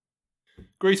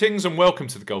Greetings and welcome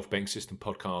to the Golf Betting System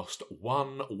Podcast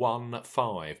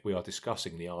 115. We are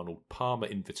discussing the Arnold Palmer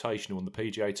Invitational on the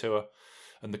PGA Tour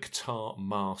and the Qatar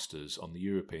Masters on the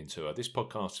European Tour. This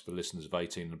podcast is for listeners of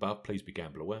 18 and above. Please be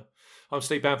gamble aware. I'm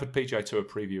Steve Bamford, PGA Tour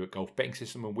preview at Golf Betting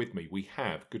System, and with me we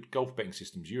have good Golf Betting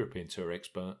System's European Tour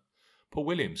expert, Paul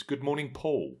Williams. Good morning,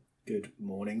 Paul. Good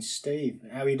morning, Steve.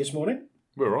 How are you this morning?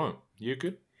 We're all right. You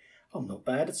good? I'm not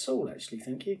bad at all, actually,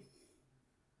 thank you.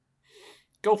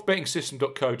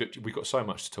 Golfbettingsystem.co.uk. We've got so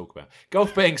much to talk about.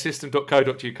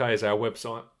 Golfbettingsystem.co.uk is our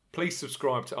website. Please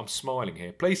subscribe to... I'm smiling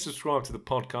here. Please subscribe to the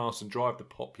podcast and drive the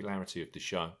popularity of the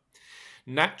show.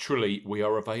 Naturally, we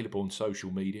are available on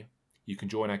social media. You can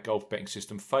join our Golf Betting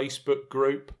System Facebook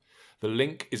group. The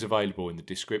link is available in the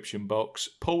description box.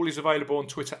 Paul is available on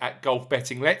Twitter at Golf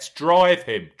Betting. Let's drive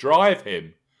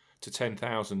him to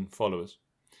 10,000 followers.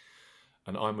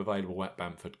 And I'm available at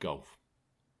Bamford Golf.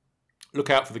 Look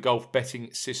out for the Golf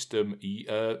Betting System.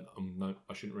 No,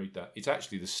 I shouldn't read that. It's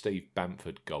actually the Steve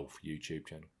Bamford Golf YouTube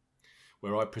channel,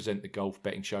 where I present the golf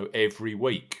betting show every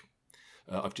week.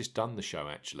 I've just done the show,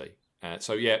 actually.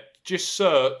 Just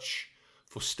search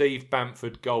for Steve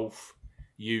Bamford Golf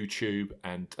YouTube,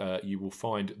 and you will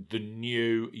find the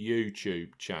new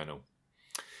YouTube channel.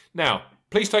 Now,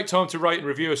 please take time to rate and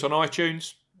review us on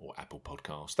iTunes or Apple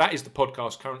Podcasts. That is the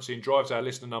podcast currency and drives our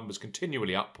listener numbers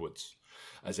continually upwards.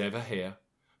 As ever here,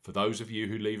 for those of you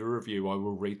who leave a review, I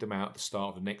will read them out at the start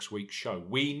of the next week's show.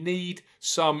 We need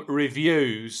some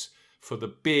reviews for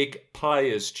the Big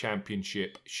Players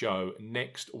Championship show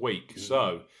next week.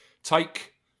 So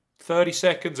take 30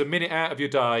 seconds, a minute out of your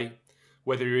day,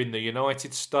 whether you're in the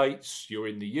United States, you're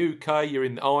in the UK, you're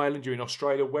in Ireland, you're in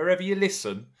Australia, wherever you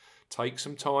listen, take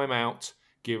some time out,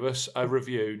 give us a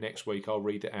review next week. I'll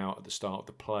read it out at the start of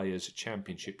the Players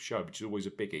Championship show, which is always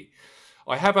a biggie.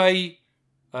 I have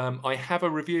a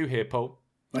review here, Paul.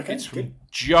 Okay, it's from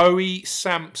Joey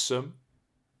Sampson,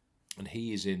 and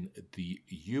he is in the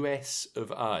US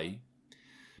of A.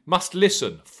 Must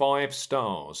listen, 5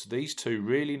 stars. These two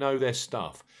really know their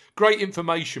stuff. Great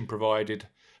information provided,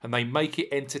 and they make it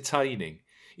entertaining.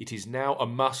 It is now a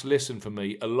must listen for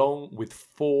me, along with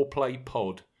Foreplay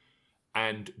Pod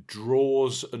and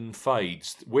Draws and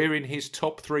Fades. We're in his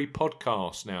top 3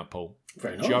 podcasts now, Paul.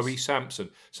 Very nice. Joey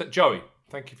Sampson. So, Joey,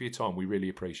 thank you for your time. We really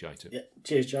appreciate it. Yeah.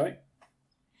 Cheers, Joey.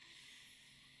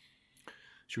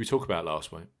 Should we talk about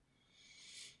last week?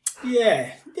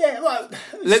 Yeah. Well,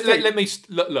 let me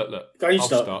look.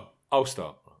 Go, I'll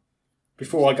start.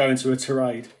 Before I go into a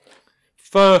tirade.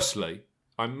 Firstly,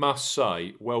 I must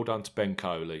say, well done to Ben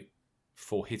Coley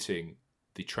for hitting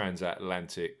the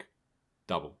transatlantic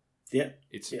double. Yeah.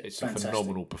 It's fantastic. a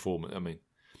phenomenal performance. I mean,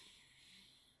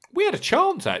 we had a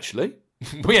chance actually.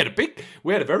 we had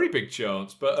a very big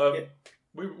chance, but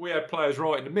we had players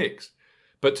right in the mix.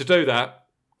 But to do that,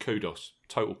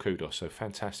 total kudos. So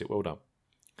fantastic, well done.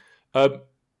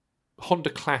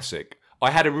 Honda Classic. I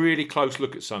had a really close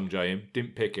look at Sung Jae Im,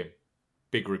 didn't pick him.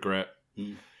 Big regret.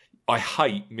 I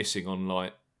hate missing on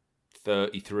like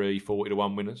 33, 40 to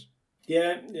 1 winners.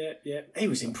 Yeah. He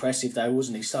was impressive though,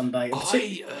 wasn't he? Sunday.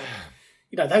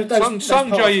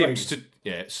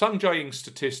 Sung Jae Im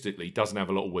statistically doesn't have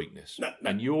a lot of weakness. No.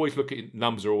 And you always look at it,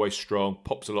 numbers are always strong,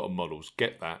 pops a lot of models.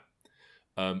 Get that.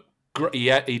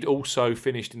 He'd also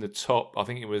finished in the top, I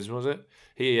think it was it?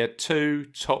 He had 2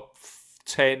 top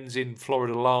 10s in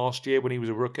Florida last year when he was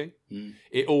a rookie.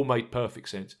 It all made perfect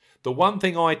sense. The one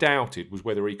thing I doubted was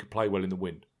whether he could play well in the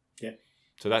wind. Yeah.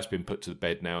 So that's been put to the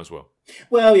bed now as well.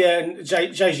 Well, yeah, and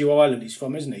Jeju Island he's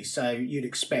from, isn't he? So you'd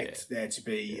expect there to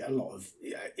be a lot of...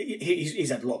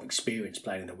 He's had a lot of experience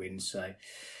playing in the wind, so...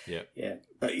 Yeah.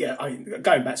 But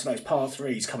going back to those par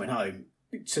 3s coming home,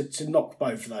 to knock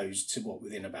both of those to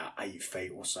within about 8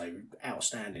 feet or so,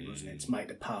 outstanding, wasn't it? To make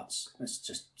the putts. That's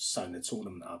just sewn the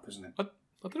tournament up, isn't it? I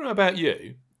don't know about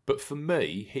you, but for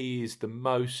me, he is the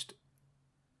most...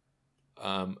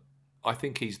 I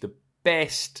think he's the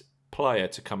best player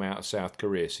to come out of South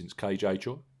Korea since KJ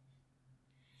Choi.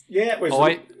 Yeah, well,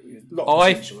 a lot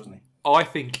of potential, wasn't he? I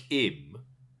think Im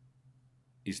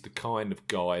is the kind of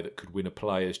guy that could win a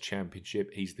Players'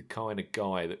 Championship. He's the kind of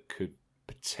guy that could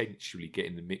potentially get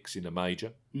in the mix in a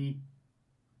major.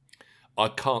 I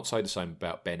can't say the same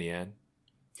about Benny An.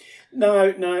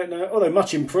 No. Although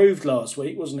much improved last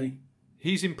week, wasn't he?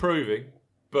 He's improving,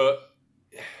 but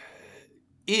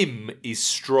Im is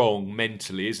strong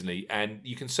mentally, isn't he? And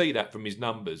you can see that from his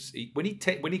numbers. When he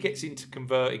gets into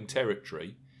converting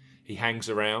territory, he hangs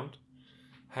around.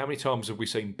 How many times have we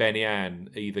seen Benny An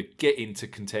either get into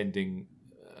contending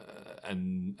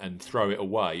and throw it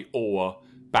away, or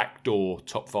backdoor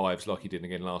top 5s like he did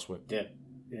again last week? Yeah.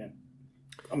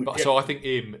 So I think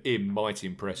Im mighty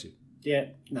impressive. Yeah,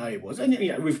 no, it was, and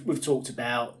we've talked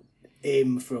about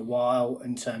him for a while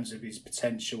in terms of his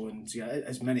potential, and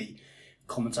as many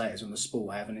commentators on the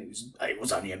sport have, and it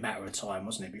was only a matter of time,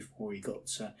 wasn't it, before he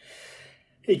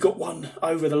got one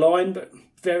over the line. But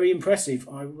very impressive.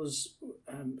 I was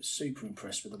super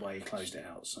impressed with the way he closed it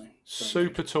out. So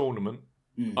super tournament.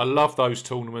 I love those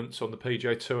tournaments on the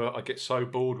PGA Tour. I get so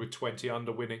bored with 20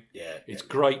 under winning. Yeah, it's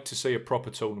great to see a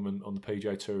proper tournament on the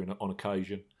PGA Tour on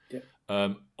occasion. Yeah.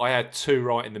 I had 2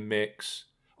 right in the mix.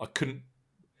 I couldn't.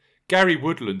 Gary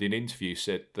Woodland in interview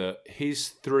said that his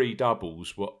 3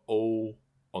 doubles were all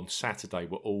on Saturday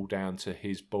were all down to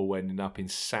his ball ending up in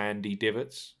sandy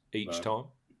divots each time.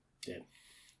 Yeah.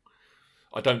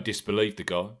 I don't disbelieve the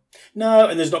guy. No,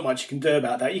 and there's not much you can do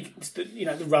about that.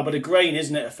 The rubber to green,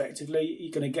 isn't it? Effectively,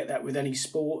 you're going to get that with any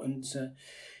sport, and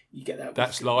you get that.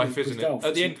 That's life, isn't it? Golf,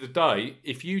 At the end of the day,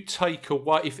 if you take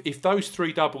away, if those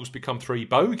 3 doubles become 3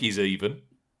 bogeys, even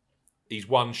he's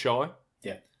 1 shy.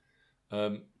 Yeah.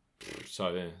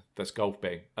 So that's golf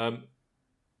betting. And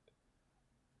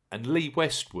Lee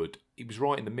Westwood, he was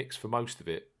right in the mix for most of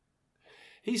it.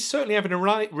 He's certainly having a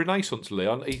renaissance,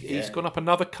 Leon. He's gone up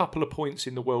another couple of points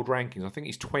in the world rankings. I think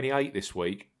he's 28 this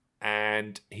week.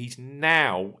 And he's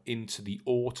now into the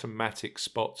automatic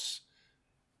spots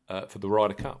for the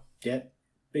Ryder Cup. Yeah,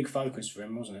 big focus for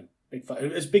him, wasn't it?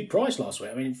 It was a big price last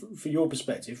week. I mean, from your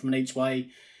perspective, from an each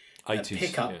way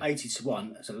pick up 80 to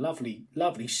 1. It's a lovely,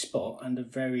 lovely spot and a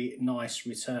very nice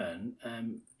return.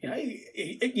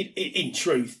 In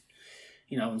truth,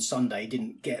 on Sunday, he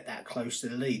didn't get that close to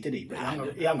the lead, did he? But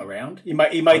he hung around. He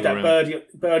made that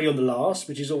birdie on the last,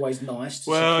 which is always nice.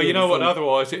 Well, you know what?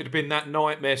 Otherwise, it would have been that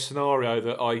nightmare scenario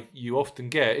that you often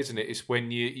get, isn't it? It's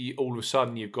when you all of a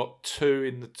sudden you've got 2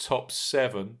 in the top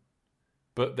 7,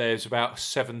 but there's about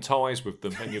 7 ties with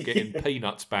them, and you're getting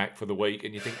peanuts back for the week,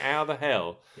 and you think, how the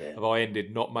hell have I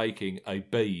ended not making a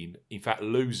bean? In fact,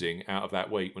 losing out of that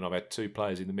week when I've had 2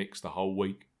 players in the mix the whole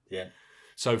week. Yeah.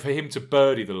 So for him to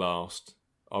birdie the last,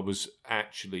 I was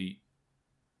actually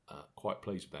quite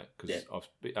pleased with that, because I've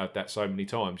had that so many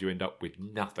times. You end up with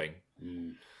nothing.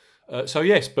 So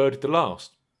yes, birdied the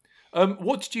last.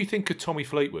 What did you think of Tommy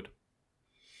Fleetwood?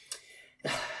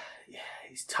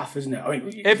 It's tough, isn't it? I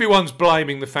mean, everyone's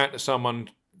blaming the fact that someone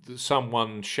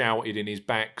shouted in his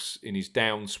backs in his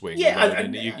downswing. Yeah,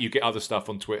 and you get other stuff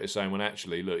on Twitter saying, well,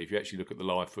 actually, look, if you actually look at the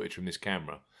live footage from this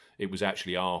camera, it was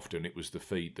actually after, and it was the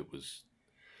feed that was.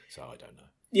 So I don't know.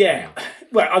 Yeah,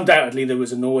 well, undoubtedly there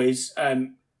was a noise.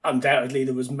 Undoubtedly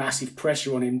there was massive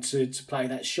pressure on him to play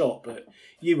that shot, but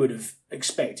you would have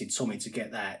expected Tommy to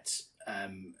get that,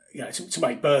 to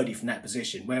make birdie from that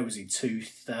position. Where was he?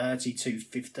 230,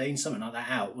 215, something like that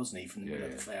out, wasn't he, from the middle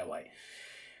of the fairway?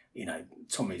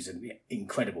 Tommy's an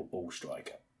incredible ball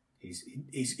striker.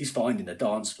 He's finding the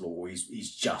dance floor.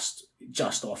 He's just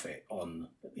off it on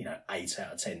 8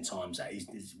 out of 10 times. That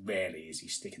he's rarely is he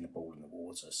sticking the ball in the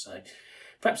water. So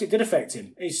perhaps it did affect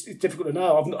him. It's difficult to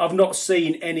know. I've not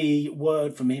seen any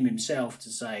word from him himself to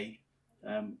say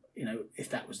if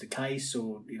that was the case,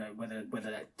 or whether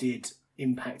that did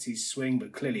impact his swing.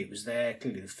 But clearly it was there.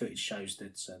 Clearly the footage shows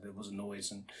that there was a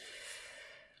noise, and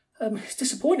it's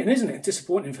disappointing, isn't it?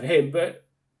 Disappointing for him, but.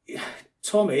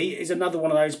 Tommy is another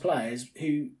one of those players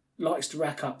who likes to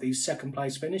rack up these second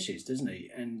place finishes, doesn't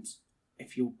he? And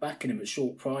if you're backing him at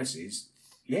short prices,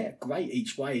 great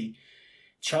each way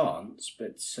chance,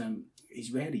 but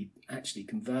he's rarely actually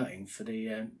converting for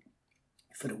the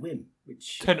win.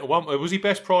 Which 10 to 1 was he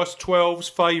best priced? 12's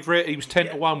favourite. He was 10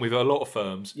 to 1 with a lot of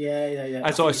firms. Yeah.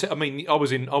 As I said, I mean, I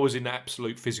was in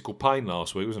absolute physical pain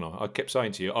last week, wasn't I? I kept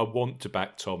saying to you, I want to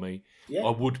back Tommy. Yeah.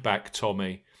 I would back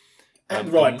Tommy. At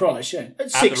the right price, yeah.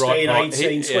 At 16, right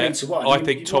 18, 20 to 1. I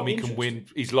think Tommy can win.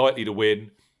 He's likely to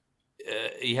win.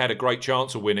 He had a great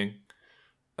chance of winning.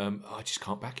 I just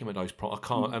can't back him at those prices. I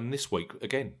can't. And this week,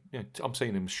 again, I'm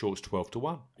seeing him as short as 12 to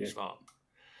 1. Yeah. It's like,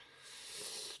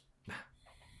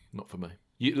 not for me.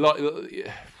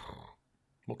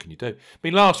 What can you do? I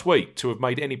mean, last week, to have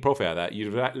made any profit out of that,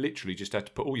 you'd have literally just had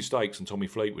to put all your stakes on Tommy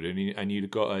Fleetwood, and you'd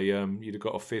have got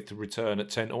a fifth return at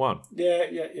 10 to 1. Yeah.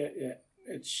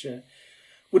 It's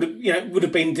would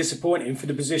have been disappointing for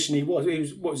the position he was. He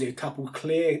was, what was he, a couple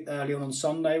clear early on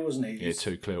Sunday, wasn't he? Yeah,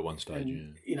 2 clear at one stage.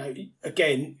 And,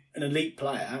 again, an elite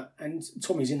player, and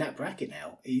Tommy's in that bracket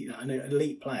now. An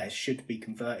elite player should be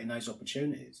converting those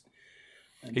opportunities.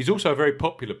 And he's also a very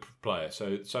popular player,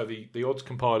 so the odds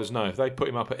compilers know if they put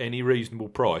him up at any reasonable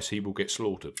price, he will get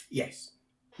slaughtered. Yes.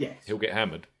 He'll get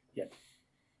hammered. Yeah.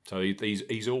 So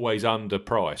he's always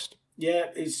underpriced. Yeah,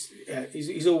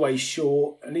 he's always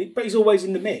short, but he's always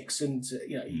in the mix, and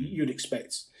you'd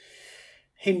expect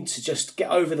him to just get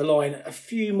over the line a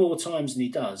few more times than he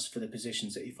does for the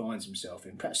positions that he finds himself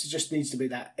in. Perhaps there just needs to be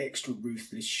that extra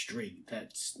ruthless streak.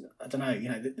 That's, I don't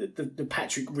know, the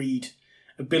Patrick Reed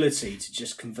ability to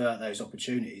just convert those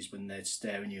opportunities when they're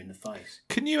staring you in the face.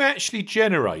 Can you actually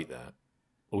generate that?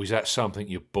 Or is that something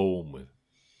you're born with?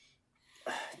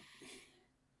 I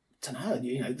don't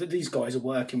know. These guys are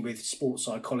working with sports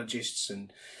psychologists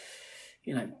and,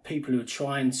 people who are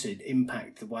trying to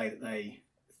impact the way that they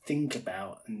think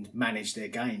about and manage their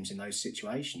games in those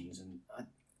situations. And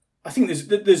I think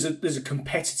there's a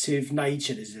competitive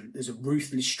nature. There's a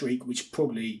ruthless streak which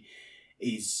probably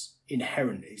is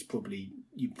inherent. It's probably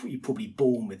you're probably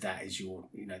born with that as your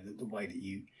the way that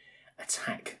you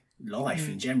attack life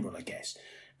in general, I guess.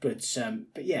 But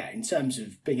yeah, in terms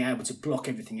of being able to block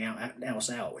everything else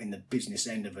out in the business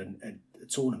end of a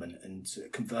tournament and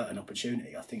convert an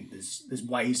opportunity, I think there's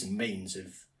ways and means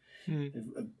of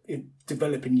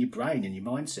developing your brain and your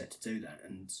mindset to do that.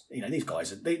 And these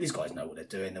guys know what they're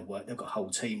doing. They've got whole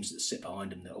teams that sit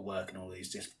behind them that are working on all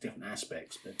these different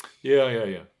aspects. But yeah.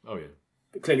 Oh yeah.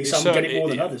 But clearly, some get it more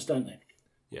than others, don't they?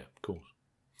 Yeah, of course.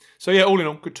 So yeah, all in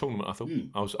all, good tournament. I thought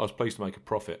I was pleased to make a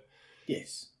profit.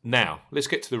 Yes. Now let's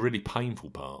get to the really painful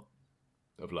part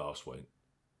of last week.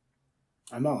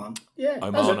 Oman, yeah,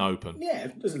 Oman Open. Yeah,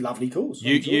 it was a lovely course.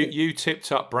 You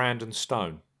tipped up Brandon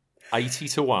Stone,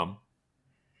 80-1.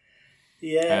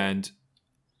 Yeah, and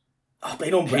I've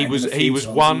been on Brandon. He was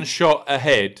one shot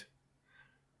ahead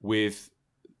with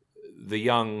the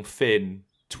young Finn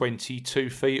 22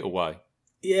 feet away.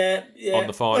 Yeah. On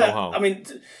the final hole. I mean,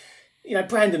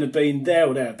 Brandon had been there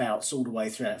or thereabouts all the way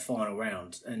through that final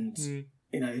round, and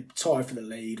tied for the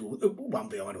lead or one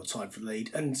behind or tied for the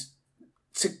lead, and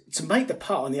to make the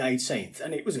putt on the 18th,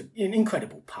 and it was an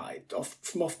incredible putt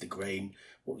from off the green.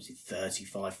 What was it,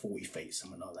 35, 40 feet,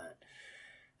 something like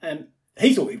that.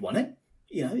 He thought he'd won it.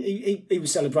 He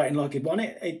was celebrating like he'd won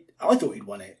it. I thought he'd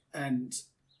won it, and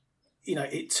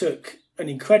it took an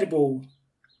incredible,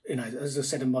 as I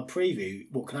said in my preview,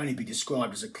 what can only be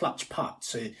described as a clutch putt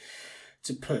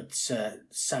to put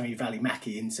Sami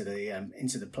Välimäki into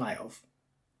the playoff.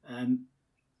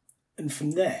 And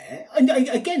from there,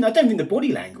 again, I don't think the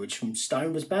body language from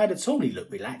Stone was bad at all. He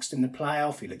looked relaxed in the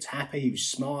playoff. He looked happy. He was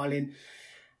smiling.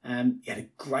 He had a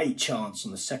great chance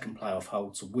on the second playoff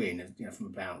hole to win, from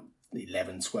about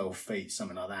 11, 12 feet,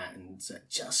 something like that, and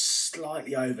just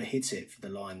slightly overhit it for the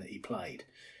line that he played.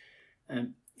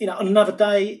 On another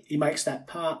day, he makes that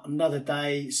putt. Another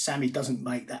day, Sammy doesn't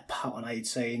make that putt on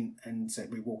 18, and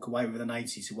we walk away with an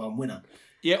 80-1 winner.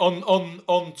 Yeah,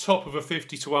 on top of a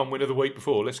 50-1 win of the week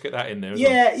before. Let's get that in there.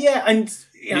 Yeah, and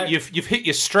you've hit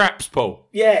your straps, Paul.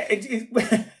 Yeah,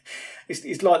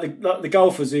 it's like the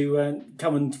golfers who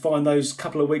come and find those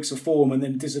couple of weeks of form and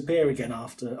then disappear again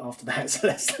after that.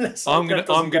 So I'm going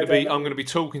to be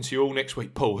talking to you all next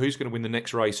week, Paul. Who's going to win the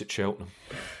next race at Cheltenham?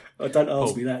 Oh, don't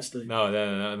ask me that, Steve. No.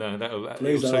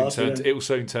 It'll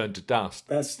soon turn to dust.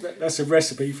 That's a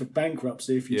recipe for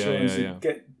bankruptcy if you try to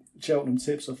get Cheltenham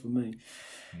tips off of me.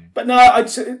 But no,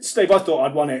 Steve, I thought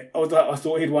I'd won it. I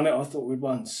thought he'd won it. I thought we'd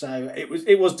won. So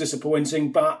it was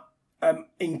disappointing, but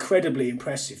incredibly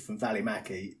impressive from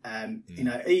Välimäki.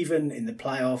 Even in the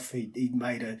playoff, he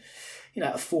made a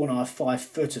 4.5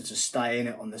 footer to stay in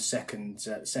it on the second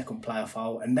playoff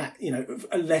hole, and that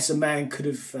a lesser man could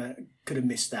have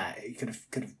missed that. He could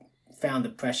have found the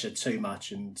pressure too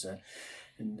much and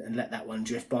let that one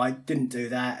drift by. Didn't do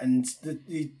that, and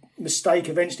the mistake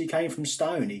eventually came from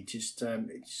Stone. He just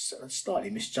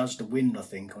slightly misjudged the wind, I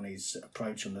think, on his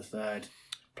approach on the third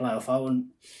playoff hole. And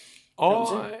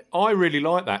I really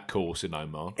like that course in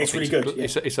Oman. It's really good.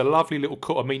 It's a lovely little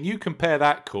course. I mean, you compare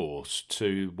that course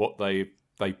to what they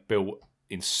built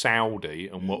in Saudi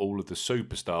and what all of the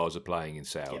superstars are playing in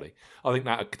Saudi. Yeah. I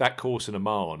think that course in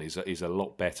Oman is a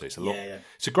lot better. It's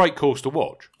It's a great course to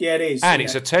watch. Yeah, it is. And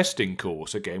it's a testing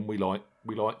course. Again, we like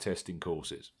testing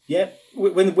courses. Yeah,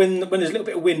 when there's a little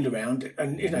bit of wind around,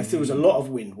 and if there was a lot of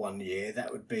wind one year,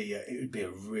 that would be a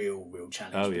real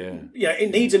challenge. Oh yeah. Yeah,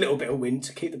 it needs a little bit of wind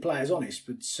to keep the players honest,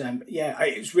 but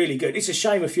it's really good. It's a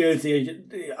shame a few of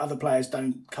the other players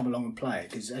don't come along and play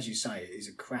it because, as you say, it is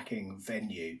a cracking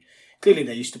venue. Clearly,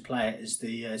 they used to play it as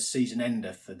the season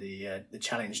ender for the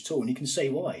Challenge Tour, and you can see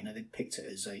why. They picked it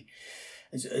as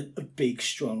a big,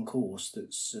 strong course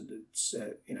that's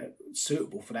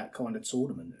suitable for that kind of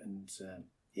tournament. And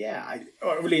I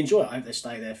really enjoy it. I hope they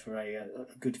stay there for a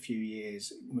good few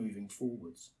years moving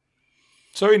forwards.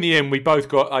 So in the end, we both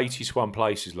got 80-1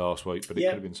 places last week, but it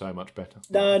could have been so much better.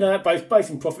 No, both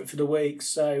in profit for the week.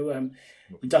 So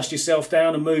you dust yourself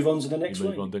down and move on to the next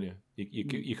week. Move on, didn't you?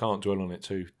 You can't dwell on it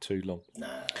too long.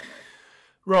 No.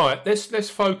 Right, let's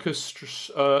focus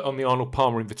on the Arnold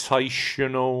Palmer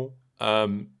Invitational.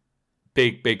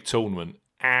 Big tournament.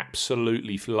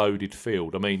 Absolutely loaded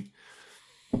field. I mean,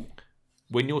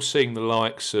 when you're seeing the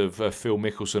likes of Phil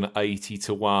Mickelson at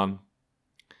 80-1,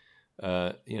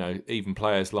 even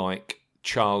players like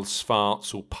Charles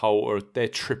Schwartz or Poulter, they're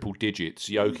triple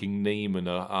digits. Joaquin Niemann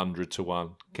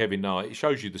 100-1. Kevin Na. It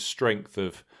shows you the strength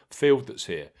of field that's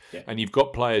here. Yeah. And you've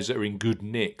got players that are in good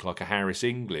nick, like a Harris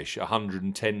English,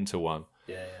 110-1.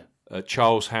 Yeah.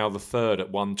 Charles Howe III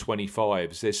at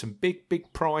 125. There's some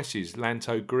big prices.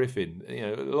 Lanto Griffin.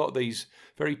 A lot of these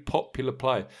very popular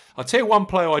players. I'll tell you one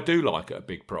player I do like at a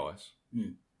big price,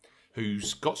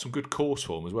 who's got some good course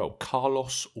form as well.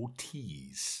 Carlos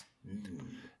Ortiz.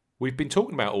 We've been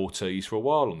talking about Ortiz for a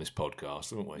while on this podcast,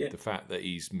 haven't we? Yeah. The fact that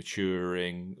he's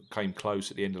maturing, came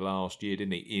close at the end of last year,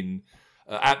 didn't he?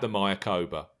 At the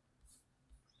Mayakoba.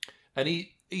 And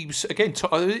he was, again,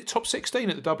 top 16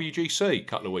 at the WGC a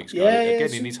couple of weeks ago.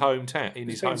 Again, in his hometown, in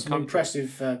his home country.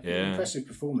 Impressive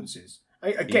performances.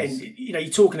 Again, you're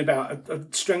talking about a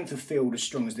strength of field as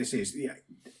strong as this is.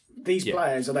 These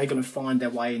players, are they going to find their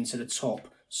way into the top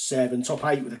 7, top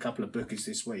 8 with a couple of bookies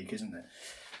this week, isn't there?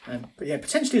 But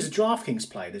potentially as a DraftKings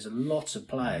play, there's a lot of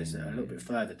players that are a little bit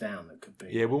further down that could be.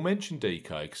 Yeah, we'll mention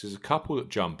DK because there's a couple that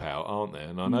jump out, aren't there?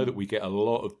 And I know that we get a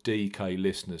lot of DK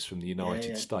listeners from the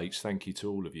United States. Thank you to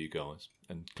all of you guys.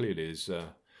 And clearly there's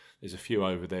a few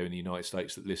over there in the United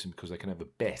States that listen because they can have a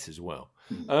bet as well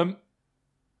in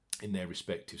their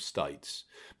respective states.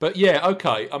 But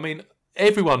okay. I mean,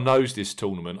 everyone knows this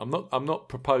tournament. I'm not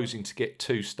proposing to get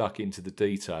too stuck into the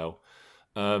detail.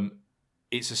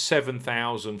 It's a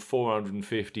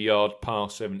 7,450 yard par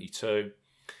 72.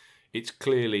 It's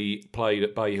clearly played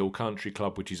at Bay Hill Country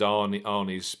Club, which is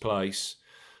Arnie's place.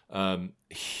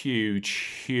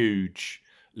 Huge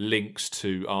links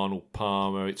to Arnold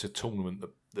Palmer. It's a tournament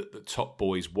that the top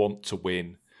boys want to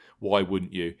win. Why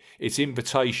wouldn't you? It's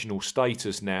invitational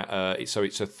status now, so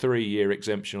it's a 3-year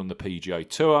exemption on the PGA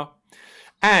Tour.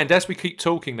 And as we keep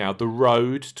talking now, the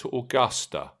road to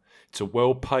Augusta. It's a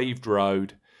well-paved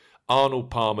road. Arnold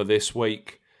Palmer this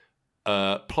week,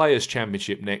 Players'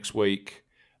 Championship next week.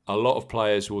 A lot of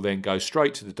players will then go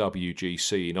straight to the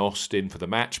WGC in Austin for the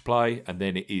match play, and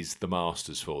then it is the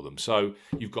Masters for them. So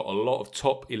you've got a lot of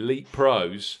top elite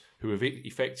pros who have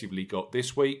effectively got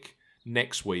this week,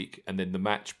 next week, and then the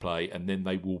match play, and then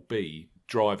they will be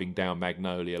driving down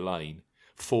Magnolia Lane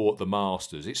for the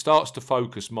Masters. It starts to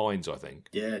focus minds, I think.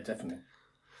 Yeah, definitely.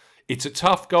 It's a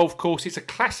tough golf course. It's a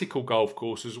classical golf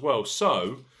course as well.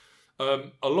 So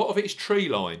a lot of it is tree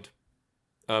lined.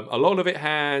 A lot of it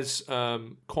has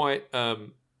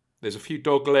there's a few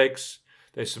dog legs.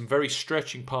 There's some very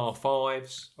stretching par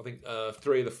 5s. I think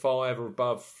 3 of the 5 are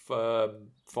above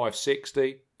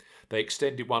 560. They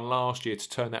extended one last year to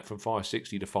turn that from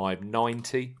 560 to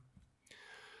 590.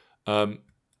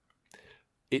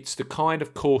 It's the kind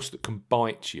of course that can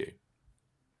bite you.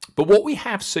 But what we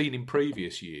have seen in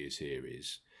previous years here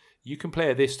is you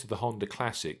compare this to the Honda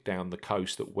Classic down the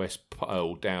coast at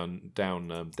down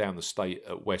the state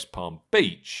at West Palm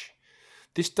Beach.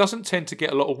 This doesn't tend to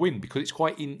get a lot of wind because it's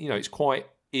quite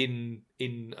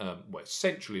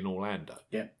central in Orlando.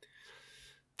 Yeah,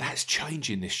 that's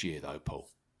changing this year though, Paul.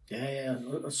 Yeah.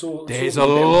 I saw There's a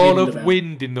lot of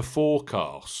wind in the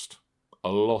forecast.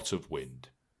 A lot of wind.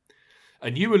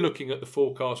 And you were looking at the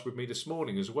forecast with me this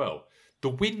morning as well. The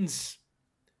winds,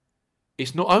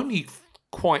 it's not only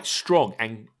quite strong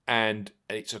and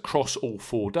it's across all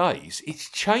 4 days, it's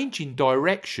changing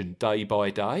direction day by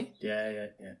day. Yeah.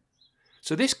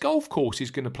 So this golf course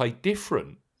is going to play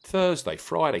different Thursday,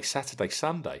 Friday, Saturday,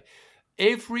 Sunday.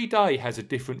 Every day has a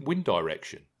different wind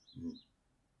direction.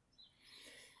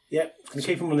 Yeah, it's going to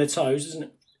keep them on their toes, isn't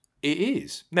it? It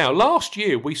is. Now, last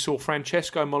year we saw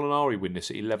Francesco Molinari win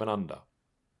this at 11 under.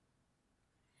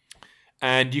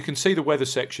 And you can see the weather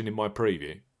section in my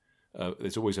preview.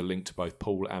 There's always a link to both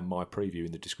Paul and my preview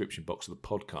in the description box of the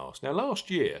podcast. Now,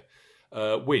 last year,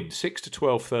 wind 6 to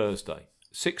 12 Thursday,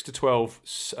 6 to 12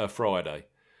 Friday.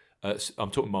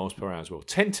 I'm talking miles per hour as well.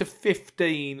 10 to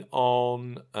 15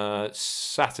 on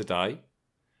Saturday,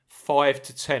 5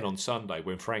 to 10 on Sunday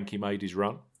when Frankie made his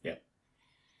run. Yeah.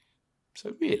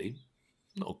 So really,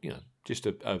 not just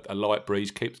a light breeze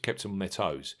kept them on their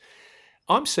toes.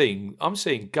 I'm seeing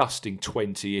gusting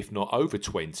 20, if not over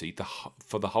 20,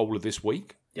 for the whole of this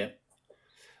week. Yeah.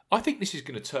 I think this is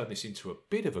going to turn this into a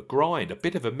bit of a grind, a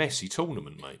bit of a messy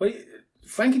tournament, mate. Well,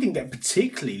 Frankie didn't get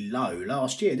particularly low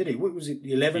last year, did he? What was it,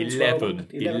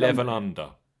 11 under.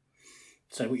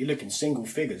 So what you're looking single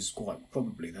figures quite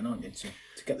probably then, aren't you,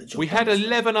 to get the job We done? had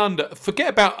 11 under. Forget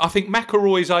about, I think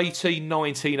McIlroy's 18,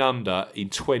 19 under in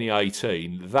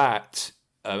 2018. That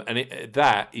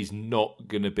is not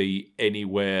going to be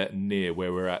anywhere near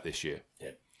where we're at this year.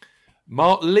 Yeah.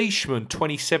 Mark Leishman,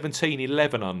 2017,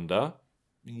 11 under.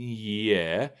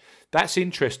 Yeah. That's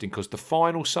interesting because the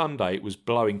final Sunday it was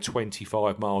blowing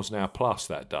 25 miles an hour plus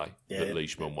that day that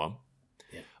Leishman won.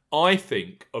 I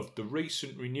think of the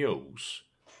recent renewals,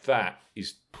 that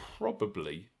is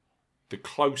probably the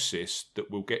closest that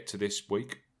we'll get to this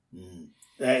week.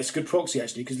 It's a good proxy,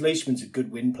 actually, because Leishman's a good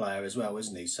win player as well,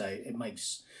 isn't he? So it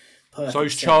makes perfect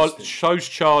so's sense. So's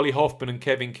Charlie Hoffman and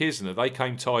Kevin Kisner. They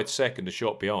came tied second, a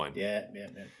shot behind. Yeah.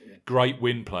 Great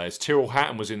win players. Tyrrell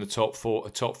Hatton was in the top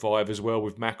 5 as well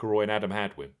with McIlroy and Adam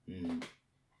Hadwin.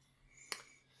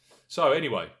 So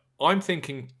anyway, I'm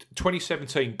thinking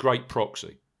 2017, great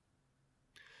proxy.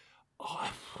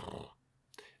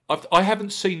 I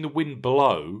haven't seen the wind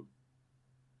blow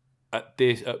at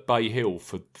Bay Hill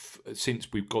since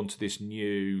we've gone to this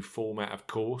new format of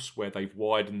course where they've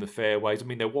widened the fairways. I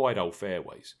mean, they're wide old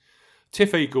fairways.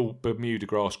 Tiff Eagle Bermuda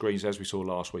grass greens, as we saw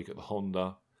last week at the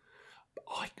Honda.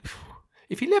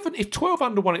 If 12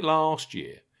 under won it last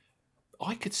year,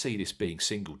 I could see this being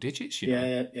single digits. You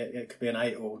know? Yeah. It could be an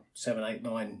 8 or 7, 8,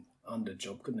 9 under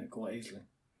job, couldn't it? Quite easily.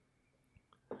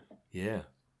 Yeah.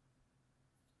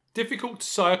 Difficult to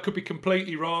say. I could be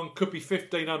completely wrong. Could be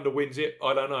 15 under wins it.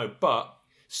 I don't know. But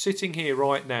sitting here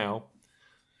right now,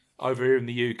 over here in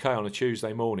the UK on a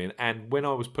Tuesday morning, and when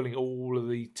I was pulling all of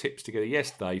the tips together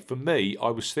yesterday, for me,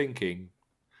 I was thinking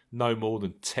no more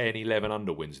than 10, 11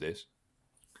 under wins this.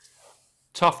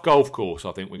 Tough golf course,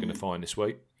 I think we're going to find this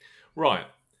week. Right.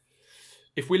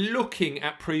 If we're looking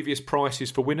at previous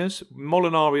prices for winners,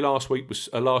 Molinari last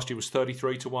year was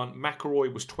 33 to 1.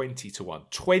 McIlroy was 20 to 1.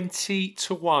 20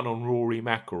 to 1 on Rory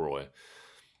McIlroy.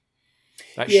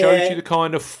 That shows you the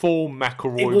kind of form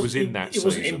McIlroy was in that season. He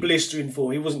wasn't in blistering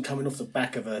form. He wasn't coming off the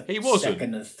back of a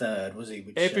second and third, was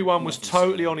he? Everyone was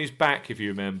totally on his back, if you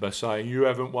remember, saying, you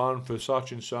haven't won for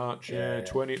such and such.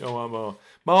 20 to 1 more.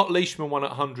 Mark Leishman won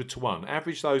at 100 to 1.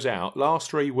 Average those out. Last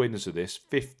 3 winners of this,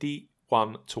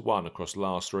 51 to 1 across the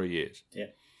last 3 years. Yeah.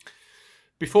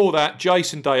 Before that,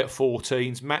 Jason Day at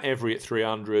 14s, Matt Every at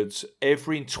 300s.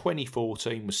 Every in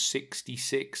 2014 was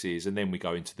 66s, and then we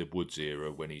go into the Woods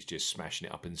era when he's just smashing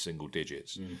it up in single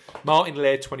digits. Martin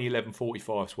Laird, 2011,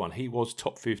 45 to 1. He was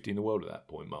top 50 in the world at that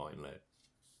point, Martin Laird.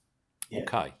 Yeah.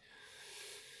 Okay.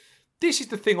 This is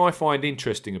the thing I find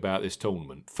interesting about this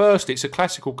tournament. First, it's a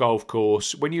classical golf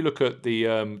course. When you look at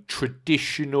the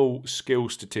traditional skill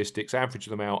statistics, average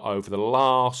them out over the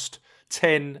last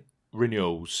 10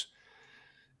 renewals,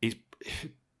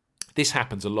 this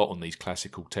happens a lot on these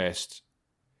classical tests.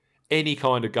 Any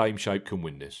kind of game shape can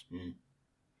win this.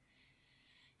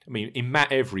 I mean, in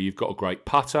Matt Every, you've got a great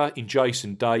putter. In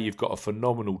Jason Day, you've got a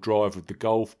phenomenal driver of the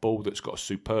golf ball that's got a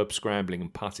superb scrambling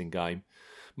and putting game.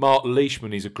 Mark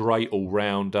Leishman is a great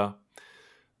all-rounder.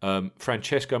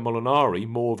 Francesco Molinari,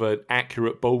 more of an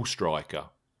accurate ball striker,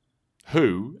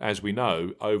 who, as we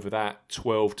know, over that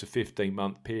 12 to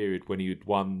 15-month period when he had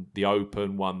won the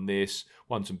Open, won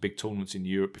some big tournaments in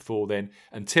Europe before then,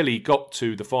 until he got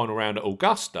to the final round at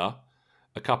Augusta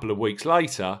a couple of weeks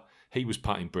later, he was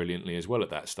putting brilliantly as well at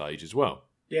that stage as well.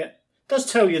 Yeah. It does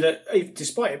tell you that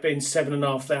despite it being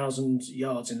 7,500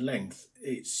 yards in length,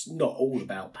 it's not all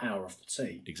about power off the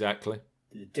tee. Exactly.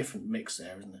 There's a different mix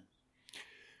there, isn't there?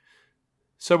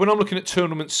 So when I'm looking at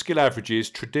tournament skill averages,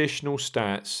 traditional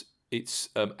stats, it's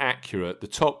accurate. The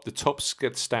top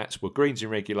stats were greens in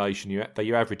regulation. You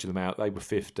average them out. They were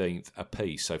 15th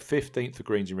apiece. So 15th for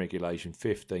greens in regulation,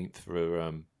 15th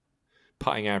for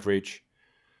putting average.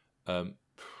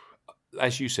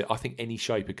 As you said, I think any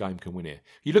shape of game can win here.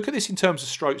 You look at this in terms of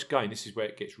strokes gained, this is where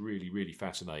it gets really, really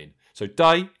fascinating. So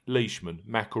Day, Leishman,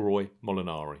 McIlroy,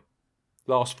 Molinari.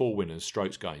 Last 4 winners,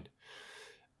 strokes gained.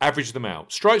 Average them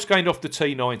out. Strokes gained off the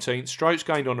tee 19th, strokes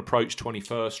gained on approach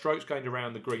 21st, strokes gained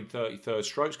around the green 33rd,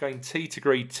 strokes gained tee to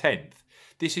green 10th.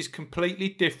 This is completely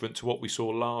different to what we saw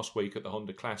last week at the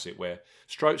Honda Classic, where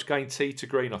strokes gained tee to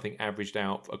green, I think, averaged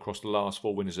out across the last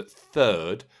 4 winners at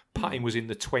 3rd. Putting was in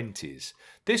the 20s.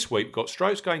 This week, we've got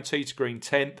strokes gained tee to green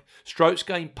 10th, strokes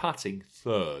gained putting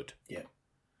 3rd. Yeah.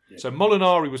 So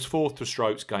Molinari was 4th for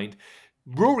strokes gained.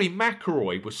 Rory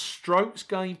McIlroy was strokes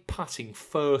gained putting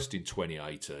 1st in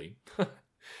 2018.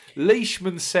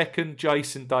 Leishman second,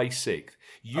 Jason Day sixth.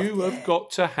 You have got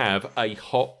to have a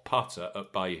hot putter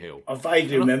at Bay Hill. I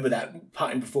vaguely remember that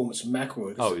putting performance from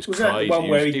McIlroy. Oh, it was crazy. That the one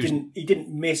where he didn't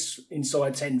miss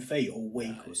inside 10 feet all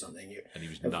week or something? And he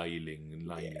was nailing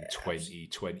 20,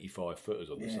 25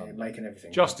 footers on the Sunday. Making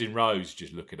everything. Justin Rose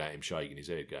just looking at him, shaking his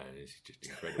head, going, "It's just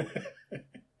incredible."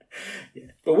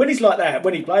 But when he's like that,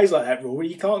 when he plays like that, Rory,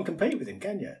 you can't compete with him,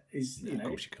 can you? Of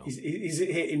course you can't. He's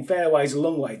hitting fairways a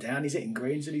long way down. He's hitting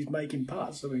greens and he's making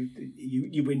putts. I mean,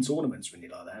 you win tournaments when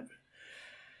you're like that.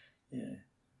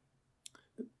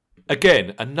 Yeah.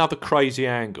 Again, another crazy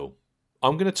angle.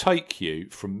 I'm going to take you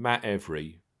from Matt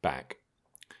Every back.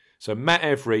 So Matt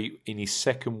Every in his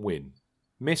second win,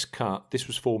 miscut. This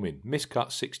was form in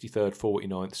miscut 63rd,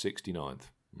 49th, 69th.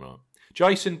 Right.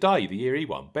 Jason Day, the year he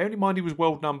won. Bearing in mind he was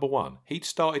world number one. He'd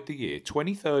started the year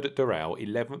 23rd at Doral,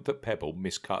 11th at Pebble,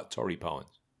 miscut at Torrey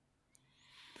Pines.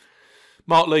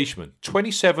 Mark Leishman,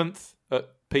 27th at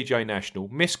PGA National,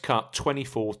 miscut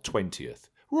 24th, 20th.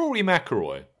 Rory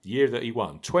McIlroy, the year that he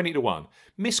won, 20-1,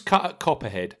 miscut at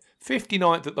Copperhead,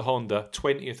 59th at the Honda,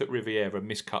 20th at Riviera,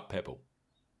 miscut Pebble.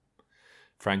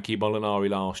 Frankie Molinari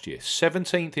last year,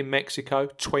 17th in Mexico,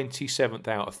 27th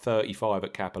out of 35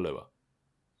 at Kapalua.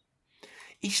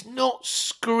 It's not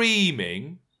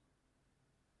screaming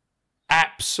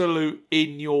absolute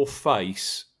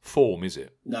in-your-face form, is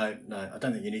it? No. I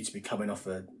don't think you need to be coming off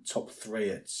a top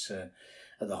three at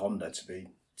the Honda to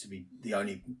be the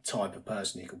only type of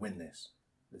person who could win this.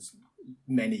 There's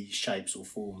many shapes or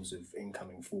forms of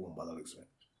incoming form by the looks of it.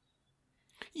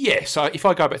 Yeah, so if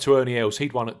I go back to Ernie Els,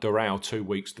 he'd won at Doral 2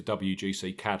 weeks, the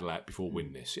WGC Cadillac, before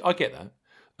winning this. I get that.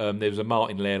 There was a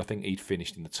Martin Laird, I think he'd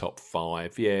finished in the top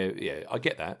 5. Yeah, I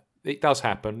get that. It does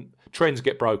happen. Trends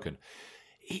get broken.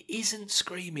 It isn't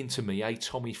screaming to me a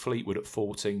Tommy Fleetwood at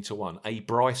 14-1, a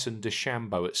Bryson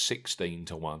DeChambeau at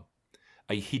 16-1,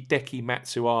 a Hideki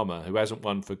Matsuyama, who hasn't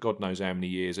won for God knows how many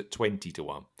years, at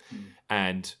 20-1.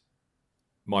 And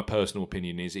my personal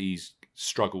opinion is he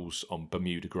struggles on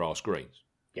Bermuda grass greens.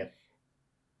 Yep.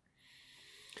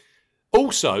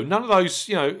 Also, none of those,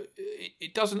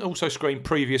 it doesn't also scream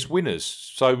previous winners.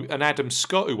 So, an Adam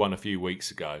Scott who won a few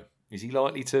weeks ago, is he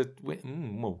likely to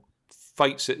win? Well,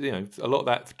 fate's, a lot of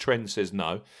that trend says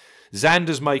no.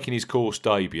 Xander's making his course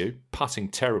debut, putting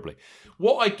terribly.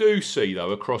 What I do see,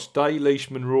 though, across Day,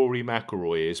 Leishman, Rory,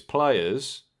 McIlroy is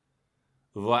players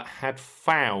that had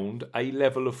found a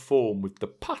level of form with the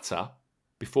putter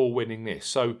before winning this.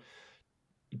 So,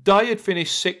 Day had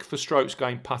finished 6th for strokes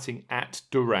gained putting at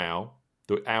Doral,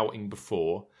 the outing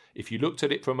before. If you looked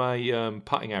at it from a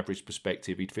putting average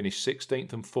perspective, he'd finished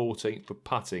 16th and 14th for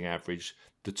putting average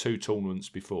the 2 tournaments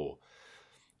before.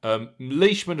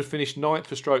 Leishman had finished 9th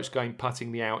for strokes gained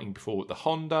putting the outing before at the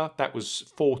Honda. That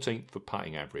was 14th for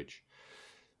putting average.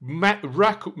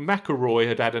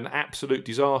 McIlroy had an absolute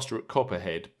disaster at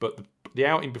Copperhead, but the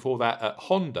outing before that at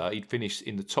Honda, he'd finished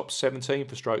in the top 17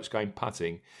 for strokes gained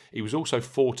putting. He was also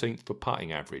 14th for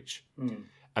putting average.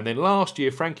 And then last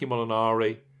year, Frankie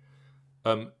Molinari,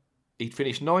 he'd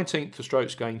finished 19th for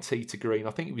strokes gained tee to green.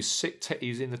 I think he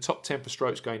was in the top 10 for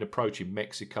strokes gained approach in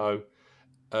Mexico.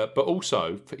 But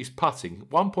also for his putting,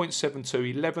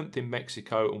 1.72, 11th in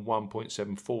Mexico, and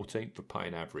 1.7, 14th for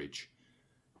putting average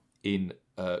in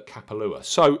Kapalua.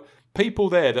 So people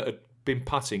there that had been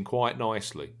putting quite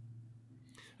nicely.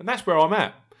 And that's where I'm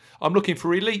at. I'm looking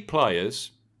for elite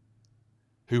players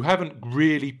who haven't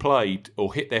really played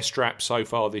or hit their straps so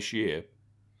far this year,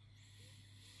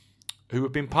 who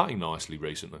have been putting nicely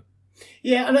recently.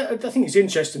 Yeah, and I think it's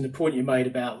interesting the point you made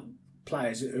about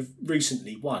players that have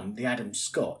recently won, the Adam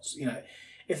Scotts.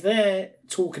 If they're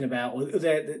talking about, or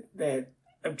their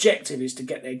objective is to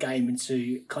get their game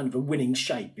into kind of a winning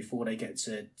shape before they get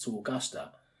to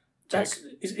Augusta,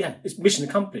 it's mission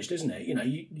accomplished, isn't it?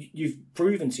 You've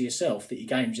proven to yourself that your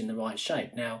game's in the right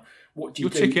shape. Now, what do you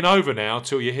do? You're ticking over now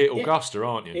till you hit Augusta,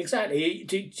 aren't you? Exactly.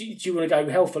 Do you want to go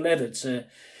hell for leather to,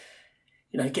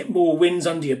 get more wins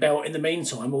under your belt in the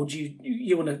meantime, or do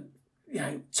you want to,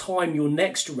 time your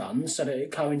next run so that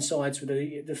it coincides with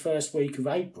the first week of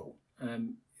April?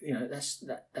 That's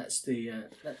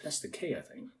the key, I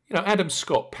think. Adam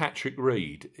Scott, Patrick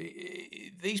Reed,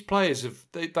 these players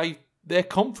they're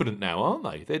confident now,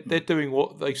 aren't they? They're doing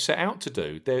what they set out to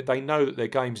do. They know that their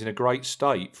game's in a great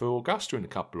state for Augusta in a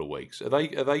couple of weeks. Are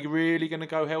they really going to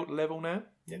go hell to level now?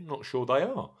 Yeah. I'm not sure they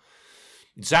are.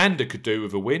 Xander could do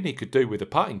with a win. He could do with a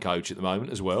putting coach at the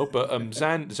moment as well. But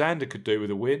Xander could do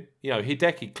with a win.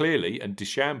 Hideki clearly and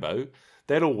DeChambeau,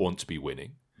 they'll all want to be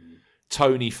winning.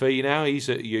 Tony Finau, he's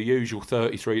at your usual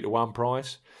 33-1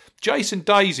 price. Jason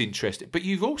Day's interested, but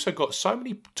you've also got so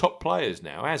many top players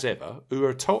now, as ever, who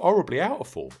are horribly out of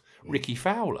form. Ricky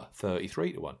Fowler,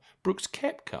 33-1. Brooks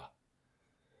Koepka.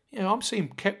 I'm seeing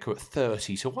Koepka at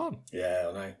 30-1. Yeah,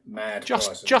 I know. Mad.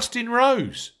 Justin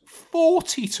Rose,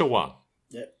 40-1.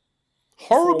 Yep.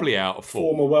 Horribly out of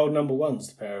form. Former world number ones,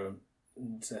 the pair of them.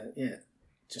 And,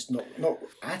 just not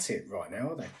at it right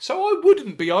now, are they? So I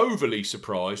wouldn't be overly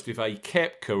surprised if a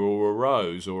Koepka or a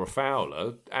Rose or a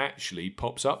Fowler actually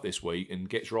pops up this week and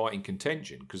gets right in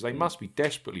contention, because they must be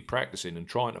desperately practicing and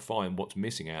trying to find what's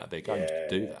missing out of their game to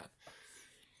do that.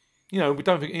 We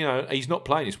don't think, he's not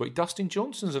playing this week. Dustin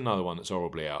Johnson's another one that's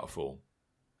horribly out of form.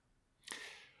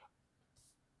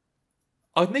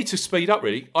 I'd need to speed up,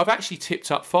 really. I've actually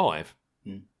tipped up 5,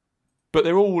 but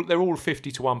they're all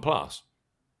 50-1 plus.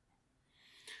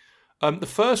 The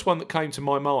first one that came to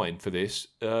my mind for this,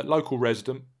 local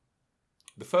resident,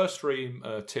 the first 3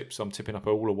 tips I'm tipping up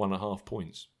are all at 1.5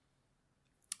 points.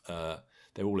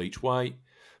 They're all each way.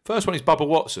 First one is Bubba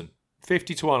Watson,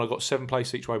 50-1. I got 7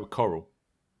 places each way with Coral.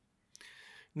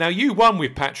 Now, you won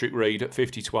with Patrick Reed at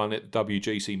 50-1 at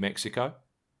WGC Mexico.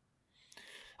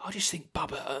 I just think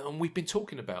Bubba, and we've been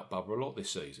talking about Bubba a lot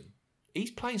this season,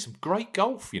 he's playing some great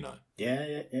golf,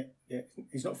 Yeah.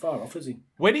 He's not far off, is he?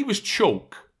 When he was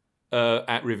chalk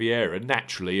at Riviera,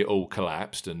 naturally it all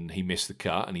collapsed and he missed the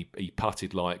cut and he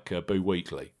putted like Boo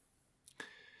Weekley.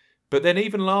 But then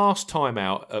even last time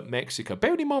out at Mexico,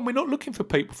 bearing in mind we're not looking for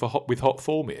people with hot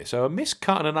form here, so a missed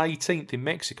cut and an 18th in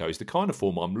Mexico is the kind of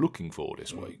form I'm looking for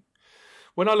this week.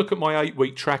 When I look at my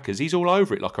 8-week trackers, he's all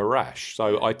over it like a rash.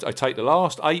 So I take the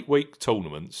last 8-week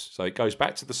tournaments, so it goes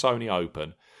back to the Sony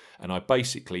Open, and I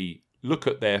basically look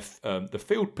at their the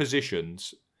field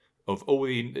positions of all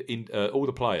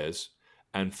the players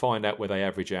and find out where they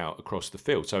average out across the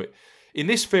field. So in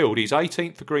this field, he's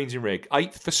 18th for greens in red,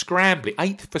 8th for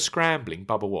scrambling,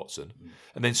 Bubba Watson,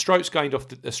 and then strokes gained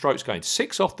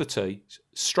 6 off the tee,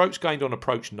 strokes gained on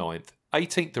approach 9th,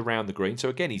 18th around the green. So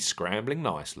again, he's scrambling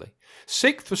nicely.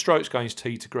 6th for strokes gained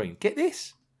tee to green. Get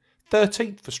this,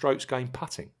 13th for strokes gained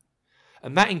putting.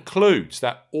 And that includes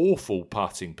that awful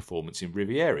putting performance in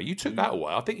Riviera. You took that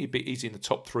away. I think he's in the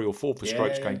top 3 or 4 for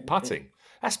strokes gained putting.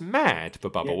 That's mad for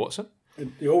Bubba Watson.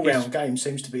 The all-round game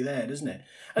seems to be there, doesn't it?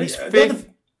 And he's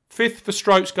fifth for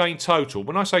strokes gained total.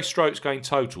 When I say strokes gained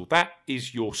total, that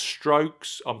is your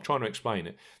strokes. I'm trying to explain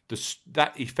it.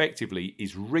 That effectively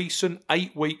is recent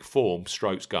 8-week form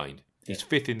strokes gained. He's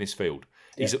 5th in this field.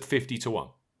 He's at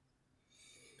 50-1.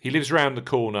 He lives around the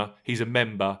corner. He's a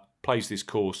member. Plays this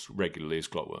course regularly as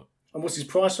clockwork. And what's his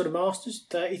price for the Masters?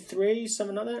 33,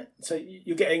 something like that? So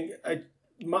you're getting a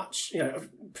much,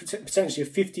 potentially a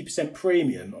 50%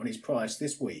 premium on his price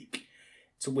this week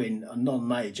to win a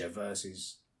non-major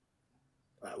versus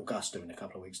Augusta in a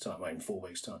couple of weeks' time, in 4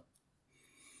 weeks' time.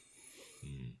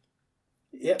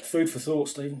 Yep, food for thought,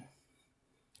 Stephen.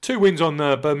 2 wins on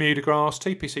the Bermuda Grass,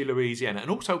 TPC Louisiana,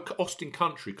 and also Austin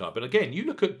Country Club. And again, you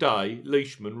look at Day,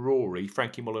 Leishman, Rory,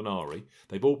 Frankie Molinari.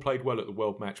 They've all played well at the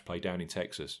World Match Play down in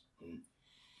Texas.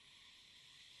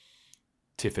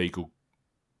 Tiff Eagle,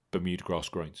 Bermuda Grass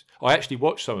Greens. I actually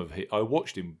watched some of it. I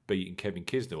watched him beating Kevin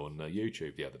Kisner on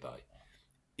YouTube the other day.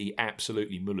 He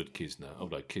absolutely mullered Kisner,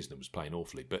 although Kisner was playing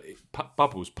awfully. But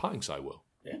Bubba was putting so well.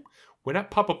 Yeah. When that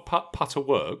putter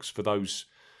works for those...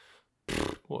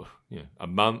 a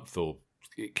month, or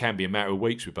it can be a matter of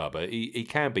weeks with Bubba. He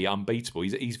can be unbeatable.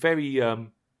 He's very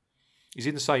he's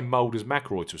in the same mould as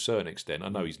McIlroy to a certain extent. I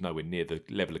know he's nowhere near the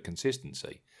level of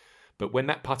consistency, but when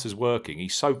that putter's working,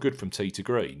 he's so good from tee to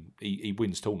green. He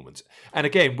wins tournaments. And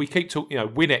again, we keep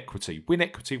talking, win equity. We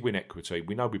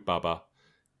know with Bubba,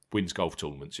 wins golf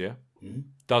tournaments.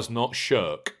 Does not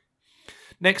shirk.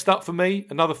 Next up for me,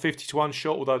 another 50-1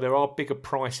 shot, although there are bigger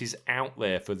prices out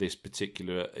there for this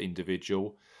particular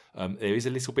individual. There is a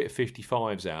little bit of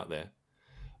 55s out there.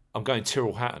 I'm going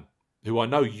Tyrrell Hatton, who I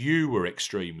know you were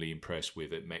extremely impressed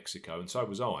with at Mexico, and so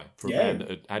was I, for a man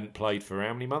that hadn't played for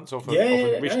how many months off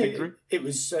a wrist injury? It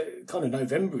was kind of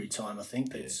November time, I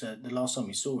think, that's the last time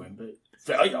we saw him.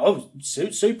 But I was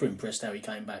super impressed how he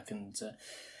came back and...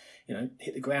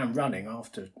 hit the ground running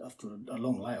after a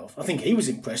long layoff. I think he was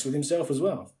impressed with himself as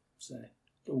well. So,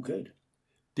 all good.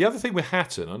 The other thing with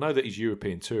Hatton, I know that he's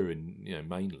European touring,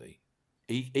 mainly.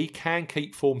 He can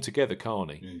keep form together,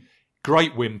 can't he?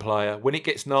 Great win player. When it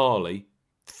gets gnarly,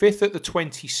 5th at the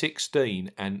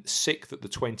 2016 and 6th at the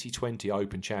 2020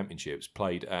 Open Championships,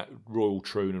 played at Royal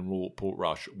Troon and Royal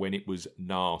Portrush when it was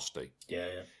nasty.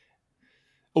 Yeah.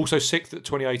 Also 6th at the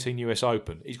 2018 US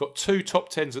Open. He's got 2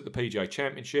 top 10s at the PGA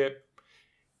Championship.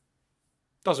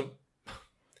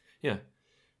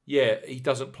 You yeah, he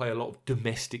doesn't play a lot of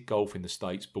domestic golf in the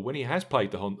States, but when he has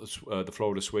played the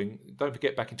Florida Swing, don't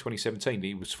forget back in 2017,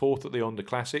 he was fourth at the Honda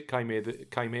Classic, came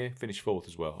here, finished fourth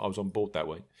as well. I was on board that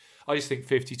week. I just think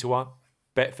 50-1,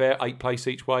 Betfair, 8 place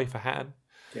each way for Hatton.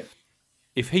 Yeah.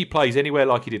 If he plays anywhere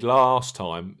like he did last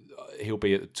time, he'll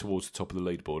be towards the top of the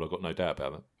leaderboard. I've got no doubt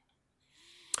about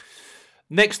that.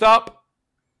 Next up,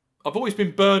 I've always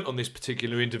been burnt on this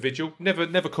particular individual.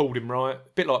 Never called him right. A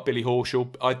bit like Billy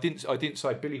Horschel. I didn't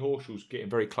say Billy Horschel's getting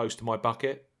very close to my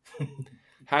bucket.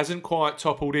 Hasn't quite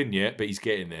toppled in yet, but he's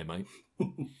getting there, mate.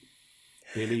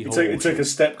 Billy Horschel. It took a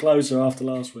step closer after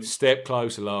last week. Step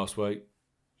closer last week.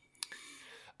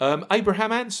 Abraham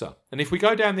Ansah. And if we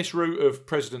go down this route of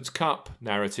President's Cup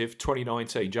narrative,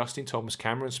 2019, Justin Thomas,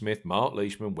 Cameron Smith, Mark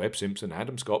Leishman, Webb Simpson,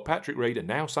 Adam Scott, Patrick Reed, and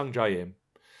now Sungjae Im.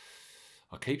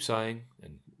 I keep saying,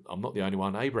 and I'm not the only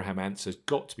one, Abraham Ansah's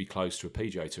got to be close to a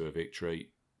PGA Tour victory.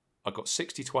 I got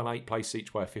 60-1, 8 place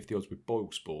each way, 50 odds with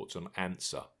Boyle Sports on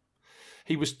Ansah.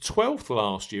 He was 12th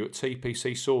last year at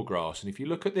TPC Sawgrass. And if you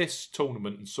look at this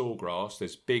tournament and Sawgrass,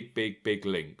 there's big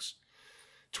links.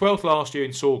 12th last year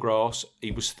in Sawgrass,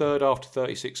 he was third after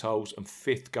 36 holes and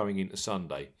fifth going into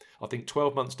Sunday. I think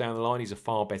 12 months down the line, he's a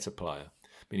far better player.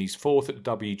 I mean, he's fourth at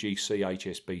the WGC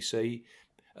HSBC.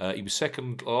 He was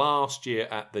second last year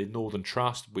at the Northern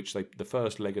Trust, which the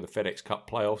first leg of the FedEx Cup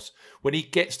playoffs. When he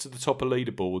gets to the top of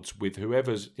leaderboards with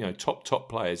whoever's top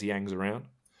players he hangs around,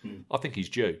 I think he's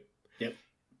due. Yep.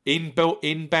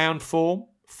 Inbound form,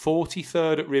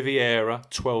 43rd at Riviera,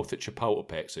 12th at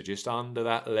Chapultepec, so just under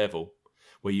that level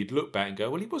where you'd look back and go,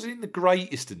 well, he wasn't in the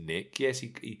greatest of nick. Yes,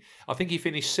 I think he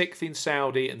finished 6th in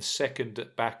Saudi and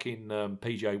 2nd back in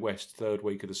PGA West, 3rd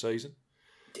week of the season.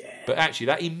 Yeah. But actually,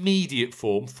 that immediate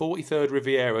form, 43rd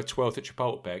Riviera, 12th at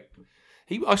Chapultepec,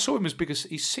 I saw him as big as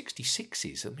he's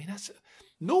 66s. I mean, that's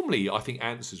normally I think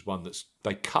Ansah's one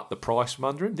they cut the price from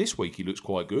under him. This week he looks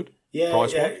quite good. Yeah.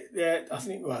 I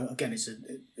think again it's a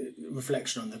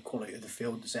reflection on the quality of the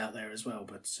field that's out there as well.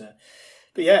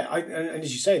 But yeah, and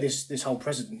as you say, this whole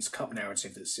President's Cup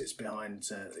narrative that sits behind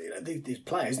these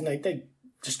players, and they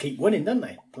just keep winning, don't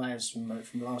they? Players from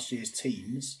last year's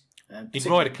teams. In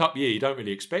Ryder Cup year, you don't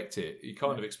really expect it. You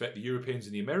kind of expect the Europeans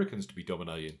and the Americans to be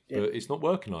dominating, but it's not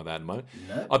working like that at the moment.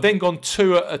 No. I've then gone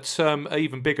 2 at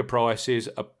even bigger prices,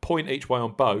 a point each way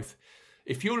on both.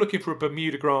 If you're looking for a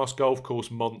Bermuda grass golf course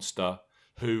monster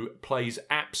who plays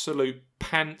absolute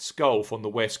pants golf on the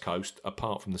West Coast,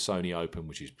 apart from the Sony Open,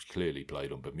 which is clearly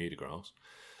played on Bermuda grass,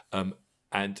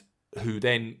 and who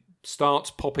then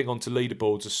starts popping onto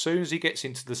leaderboards as soon as he gets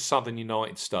into the southern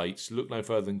United States, look no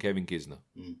further than Kevin Kisner.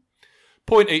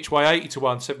 Point each way,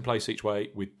 80-1, 7 place each way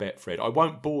with Betfred. I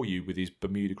won't bore you with his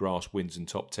Bermuda grass wins and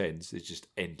top 10s. It's just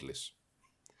endless.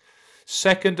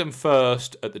 Second and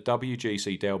first at the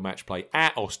WGC Dell Match Play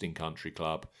at Austin Country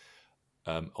Club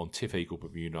on Tiff Eagle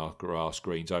Bermuda grass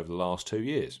greens over the last 2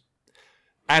 years.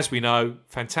 As we know,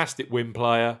 fantastic win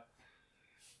player.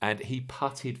 And he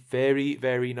putted very,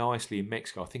 very nicely in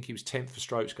Mexico. I think he was 10th for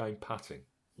strokes going putting.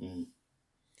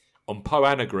 On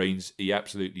Poa annua greens, he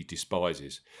absolutely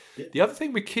despises. Yeah. The other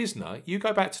thing with Kisner, you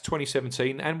go back to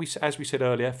 2017, and as we said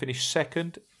earlier, finished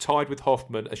second, tied with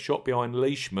Hoffman, a shot behind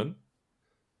Leishman,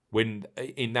 when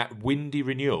in that windy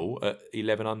renewal at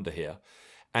 11 under here.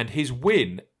 And his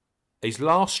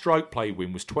last stroke play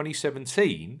win was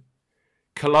 2017,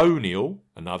 Colonial,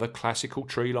 another classical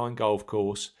tree-line golf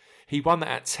course. He won that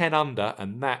at 10 under,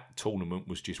 and that tournament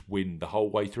was just win the whole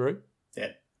way through.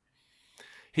 Yeah.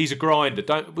 He's a grinder.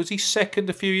 Was he second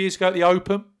a few years ago at the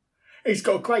Open? He's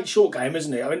got a great short game,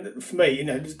 hasn't he? I mean, for me,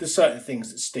 there's certain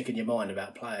things that stick in your mind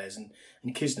about players, and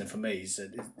Kisner, for me, he's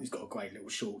got a great little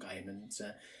short game. And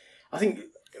I think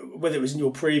whether it was in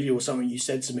your preview or something you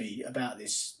said to me about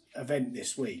this event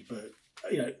this week, but,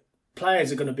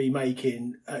 players are going to be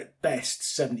making, at best,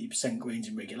 70% greens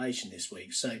in regulation this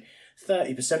week. So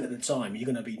 30% of the time, you're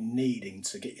going to be needing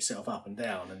to get yourself up and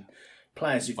down. And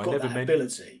players who've got that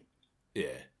ability...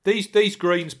 Yeah. These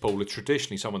greens, Paul, are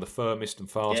traditionally some of the firmest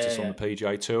and fastest on the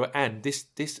PGA Tour. And this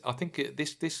I think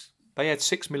they had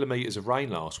 6 millimetres of rain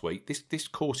last week. This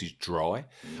course is dry.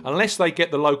 Unless they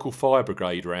get the local fire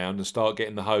brigade round and start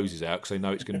getting the hoses out because they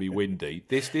know it's going to be windy,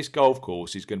 this golf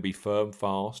course is going to be firm,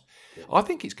 fast. Yeah. I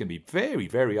think it's going to be very,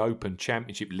 very open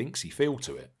championship linksy feel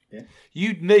to it. Yeah.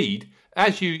 You'd need,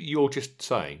 as you're just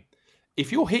saying, if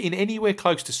you're hitting anywhere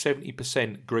close to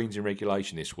 70% greens in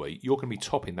regulation this week, you're going to be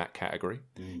top in that category.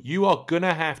 You are going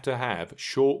to have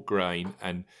short grain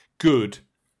and good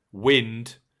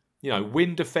wind,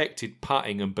 wind-affected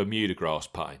putting and Bermuda grass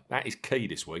putting. That is key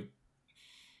this week.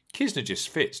 Kisner just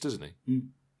fits, doesn't he?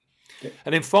 Yeah.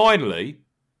 And then finally,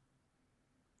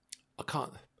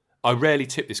 I rarely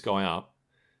tip this guy up.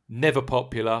 Never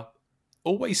popular.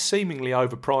 Always seemingly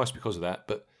overpriced because of that.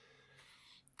 But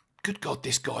good God,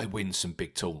 this guy wins some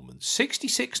big tournaments.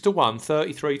 66-1,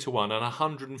 33-1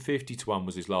 and 150-1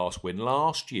 was his last win.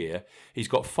 Last year, he's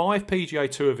got 5 PGA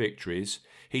Tour victories.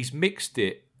 He's mixed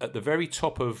it at the very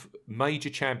top of major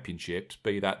championships,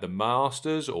 be that the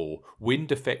Masters or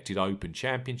wind-affected Open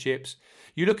Championships.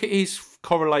 You look at his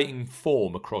correlating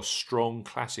form across strong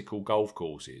classical golf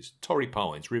courses. Torrey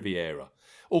Pines, Riviera,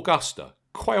 Augusta,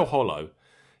 Quail Hollow.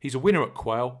 He's a winner at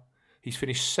Quail. He's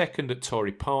finished second at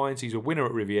Torrey Pines. He's a winner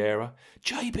at Riviera.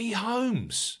 JB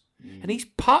Holmes. And he's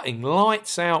putting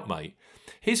lights out, mate.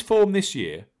 His form this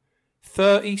year,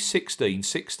 30, 16,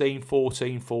 16,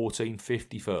 14, 14,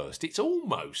 51st.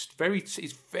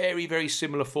 It's very, very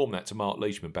similar form that to Mark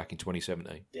Leishman back in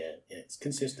 2017. Yeah, it's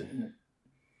consistent, isn't it?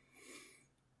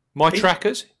 My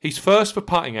trackers, he's first for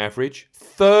putting average,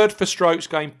 third for strokes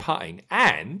gained putting,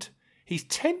 and he's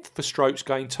 10th for strokes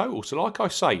gained total. So like I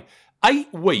say,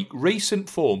 8-week recent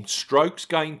form strokes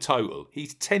gained total.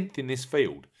 He's 10th in this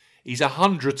field. He's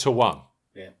 100-1.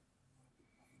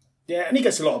 Yeah, and he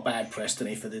gets a lot of bad press, doesn't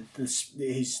he, for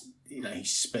his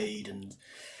speed and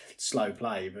slow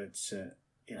play. But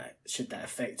should that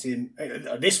affect him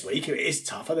this week? It is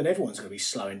tougher. Then everyone's going to be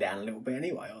slowing down a little bit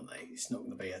anyway, aren't they? It's not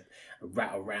going to be a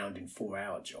rattle round in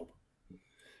 4-hour job.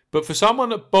 But for someone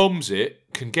that bombs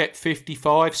it, can get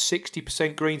 55,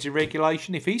 60% greens in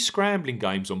regulation, if he's scrambling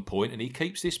games on point and he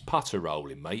keeps this putter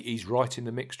rolling, mate, he's right in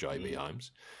the mix, JB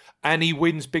Holmes. And he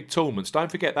wins big tournaments.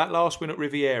 Don't forget, that last win at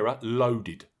Riviera,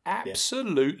 loaded.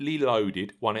 Absolutely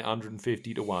loaded. Won it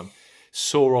 150-1.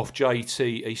 Saw off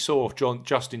JT. He saw off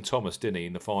Justin Thomas, didn't he,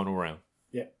 in the final round?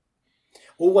 Yeah.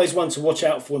 Always one to watch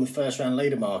out for in the first round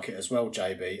leader market as well,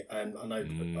 JB. And I know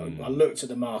I looked at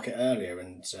the market earlier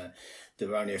and there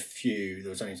were only there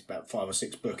was only about 5 or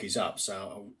 6 bookies up,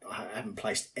 so I haven't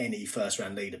placed any first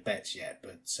round leader bets yet.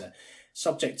 But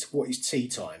subject to what his tee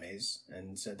time is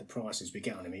and the prices we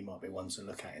get on him, he might be one to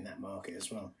look at in that market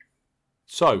as well.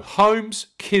 So, Holmes,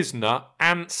 Kisner,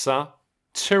 Answer,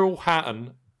 Tyrrell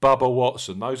Hatton, Bubba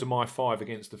Watson. Those are my 5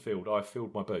 against the field. I've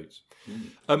filled my boots.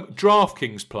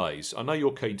 DraftKings plays. I know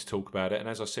you're keen to talk about it. And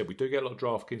as I said, we do get a lot of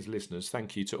DraftKings listeners.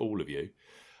 Thank you to all of you.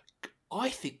 I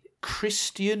think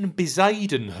Christian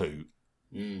Bezuidenhout.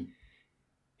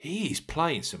 He is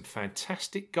playing some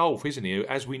fantastic golf, isn't he?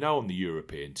 As we know on the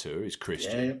European Tour, is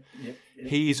Christian. Yeah.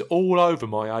 He is all over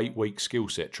my 8-week skill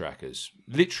set trackers,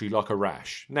 literally like a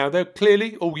rash. Now, they're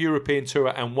clearly all European Tour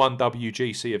and one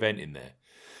WGC event in there.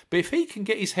 But if he can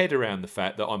get his head around the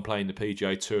fact that I'm playing the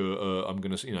PGA Tour, I'm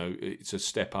going to, it's a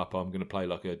step up, I'm going to play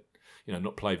like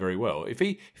not play very well. If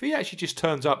he actually just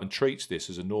turns up and treats this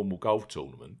as a normal golf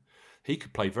tournament, he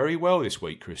could play very well this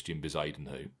week, Christian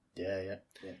Bezuidenhout. Yeah.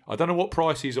 I don't know what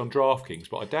price he's on DraftKings,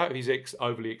 but I doubt he's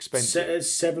overly expensive. It's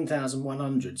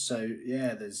 7,100. So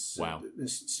there's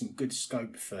some good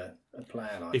scope for a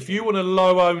player like if you want a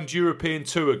low-owned European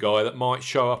Tour guy that might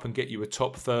show up and get you a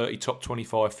top 30, top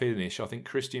 25 finish, I think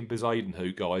Christian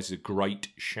Bezuidenhout, guys, is a great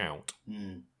shout.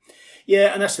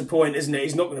 Yeah, and that's the point, isn't it?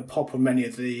 He's not going to pop on many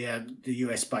of the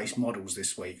US-based models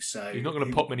this week. So he's not going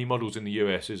to pop many models in the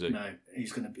US, is he? No,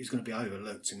 he's going to be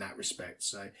overlooked in that respect.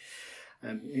 So.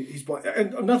 And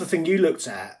another thing you looked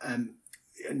at, and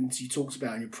you talked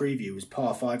about in your preview, was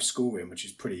par 5 scoring, which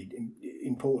is pretty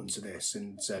important to this.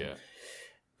 And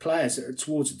players that are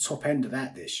towards the top end of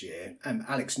that this year.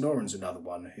 Alex Noren's another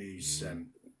one who's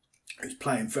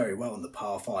playing very well on the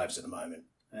par 5s at the moment.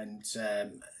 And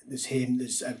there's him.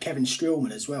 There's Kevin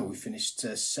Streelman as well. We finished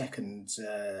second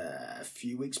a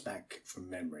few weeks back from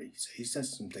memory. So he's had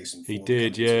some decent form. He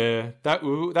did, yeah. That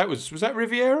was that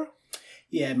Riviera?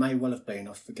 Yeah, it may well have been.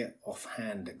 I forget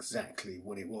offhand exactly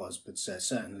what it was, but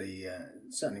certainly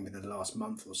within the last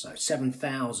month or so.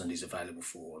 7,000 is available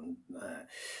for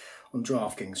on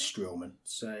DraftKings Streelman.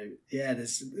 So yeah,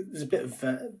 there's a bit of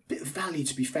value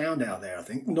to be found out there. I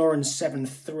think Noren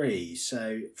 7.3.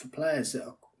 So for players that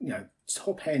are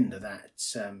top end of that.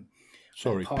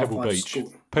 Pebble Beach.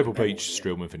 Pebble Beach.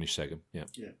 Streelman finished second. Yeah.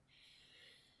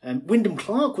 Wyndham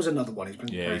Clark was another one.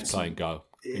 He's playing golf.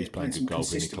 He's playing good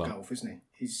golf, isn't he?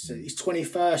 He's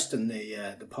 21st in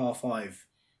the par 5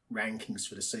 rankings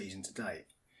for the season to date.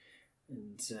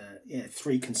 And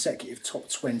 3 consecutive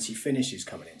top 20 finishes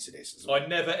coming into this as well. I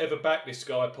never ever backed this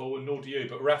guy, Paul, and nor do you,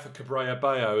 but Rafa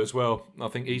Cabrera-Bello as well. I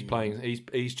think he's playing,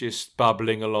 he's just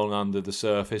bubbling along under the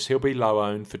surface. He'll be low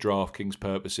owned for DraftKings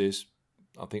purposes.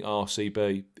 I think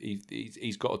RCB,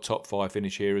 he's got a top 5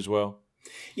 finish here as well.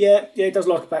 Yeah, it does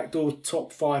like a backdoor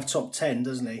top 5, top 10,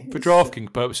 doesn't he? For drafting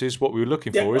purposes, what we were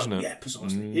looking for, isn't it? Yeah,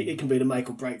 precisely. It can be the make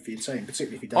or break for your team,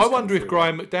 particularly if he does. I wonder if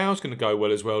Graham McDowell's going to go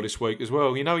well as well this week as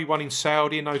well. You know, he won in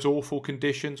Saudi in those awful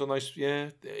conditions on those. Yeah,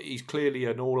 he's clearly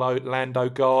an Orlando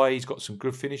guy. He's got some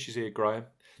good finishes here, Graham.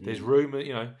 There's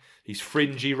rumour, he's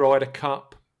fringy Ryder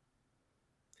Cup.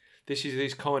 This is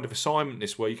his kind of assignment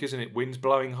this week, isn't it? Wind's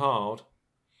blowing hard.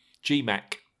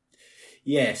 GMAC.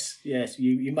 Yes.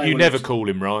 You may. You never call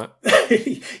him right.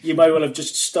 You may well have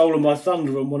just stolen my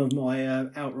thunder on one of my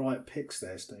outright picks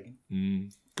there, Stephen.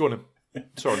 Go on then.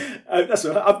 Sorry. That's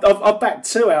all right. I've backed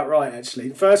 2 outright actually.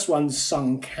 The first one's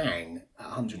Sung Kang at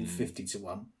 150 to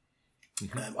 1.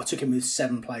 I took him with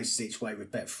 7 places each way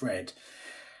with Betfred.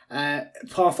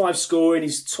 Par 5 scoring,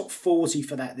 he's top 40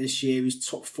 for that this year. He was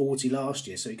top 40 last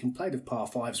year, so he can play the par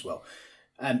 5s well.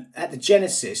 At the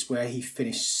Genesis, where he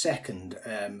finished second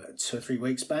 2 or 3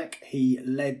 weeks back, he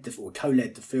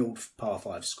co-led the field for par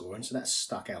 5 scoring, so that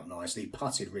stuck out nicely. He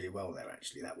putted really well there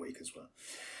actually that week as well.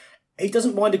 He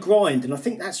doesn't mind a grind, and I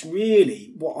think that's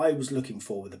really what I was looking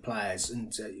for with the players.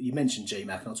 And you mentioned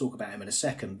GMAC, and I'll talk about him in a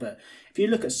second. But if you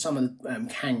look at some of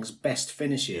Kang's best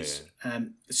finishes,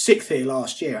 6th here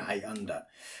last year at 8 under,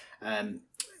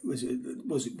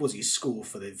 was his score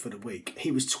for the week.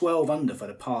 He was 12 under for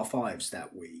the par 5s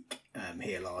that week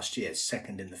here last year,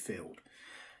 second in the field.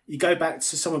 You go back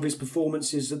to some of his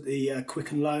performances at the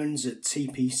Quicken Loans at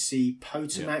TPC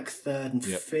Potomac, 3rd and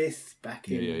 5th back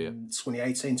in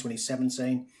 2018,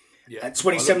 2017. Yeah.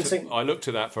 2017. I looked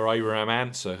at that for Abraham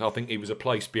Answer. I think he was a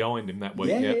place behind him that week.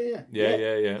 Yeah.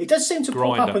 It does seem to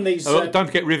pop up in these. Don't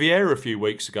forget Riviera a few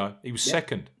weeks ago. He was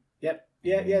second. Yep.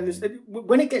 Yeah.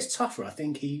 When it gets tougher, I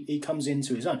think he comes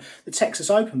into his own. The Texas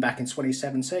Open back in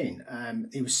 2017,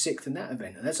 he was 6th in that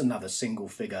event, and that's another single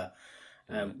figure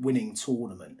winning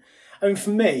tournament. I mean, for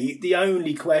me, the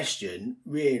only question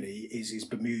really is his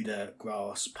Bermuda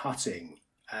grass putting.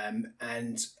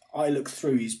 And I look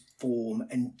through his form,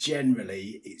 and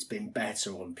generally it's been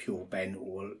better on pure bent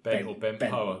or bent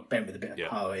power. Bent with a bit of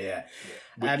power,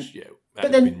 Which, that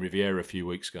would have been Riviera a few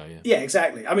weeks ago, Yeah,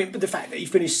 exactly. I mean, but the fact that he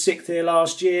finished 6th here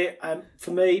last year,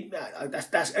 for me,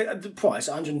 that's the price,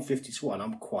 150 to 1.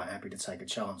 I'm quite happy to take a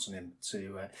chance on him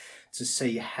to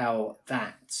see how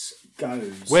that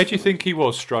goes. Where do you think he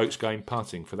was strokes gained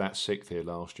putting for that 6th here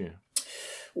last year?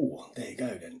 Oh, there you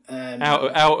go then.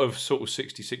 Out of sort of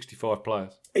 60, 65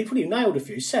 players. He probably nailed a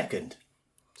few. 2nd.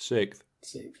 6th.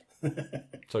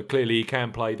 So clearly he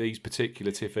can play these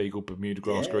particular Tiff Eagle Bermuda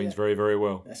grass greens very, very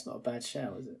well. That's not a bad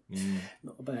shout, is it?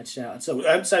 Not a bad shout at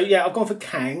all. So I've gone for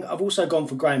Kang. I've also gone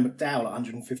for Graham McDowell at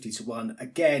 150 to 1.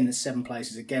 Again, 7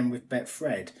 places, again with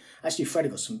Betfred. Actually, Fred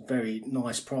got some very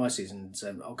nice prices, and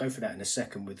I'll go for that in a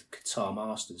second with Qatar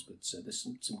Masters. But there's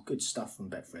some good stuff from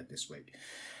Betfred this week.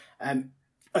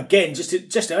 Again, just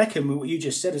to echo what you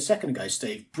just said a second ago,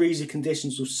 Steve, breezy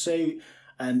conditions will suit.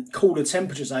 Cooler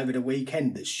temperatures over the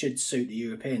weekend that should suit the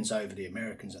Europeans over the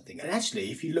Americans, I think. And actually,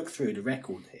 if you look through the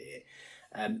record here,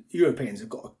 Europeans have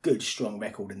got a good, strong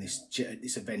record in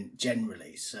this event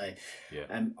generally. So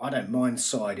I don't mind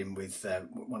siding with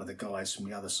one of the guys from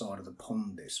the other side of the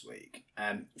pond this week.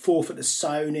 4th at the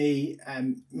Sony,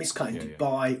 miscut in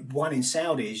Dubai, 1 in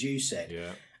Saudi, as you said.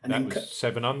 Yeah. And that was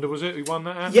 7 under, was it? He won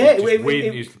that at? Yeah.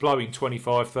 He's blowing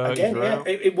 25, 30 again, throughout.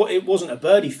 It wasn't a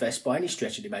birdie fest by any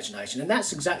stretch of the imagination. And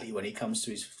that's exactly when he comes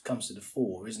to the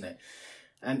fore, isn't it?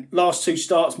 And last 2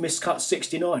 starts, miscut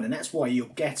 69. And that's why you're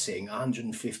getting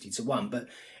 150 to 1. But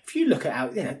if you look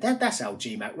at that's how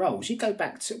GMAC rolls. You go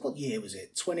back to, what year was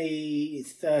it?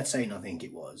 2013, I think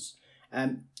it was.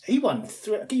 He won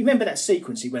 3. You remember that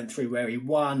sequence he went through where he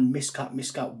won, miscut,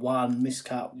 won,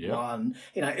 miscut, won.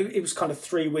 It was kind of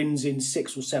 3 wins in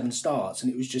 6 or 7 starts,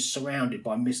 and it was just surrounded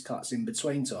by miscuts in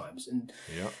between times. And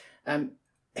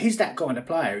he's that kind of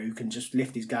player who can just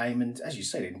lift his game. And as you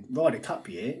said, in Ryder Cup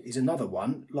year, is another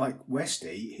one like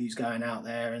Westy, who's going out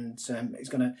there and he's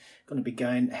going to be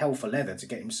going hell for leather to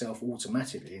get himself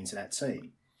automatically into that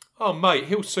team. Oh, mate,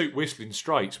 he'll suit Whistling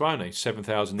Straits, won't he?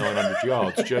 7,900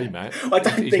 yards, GMAC.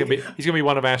 He's going to be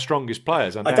one of our strongest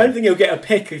players. I don't think he'll get a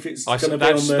pick if it's going to be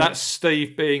on the... That's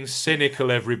Steve being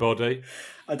cynical, everybody.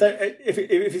 I don't. If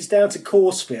it's down to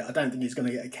course fit, I don't think he's going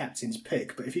to get a captain's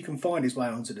pick. But if he can find his way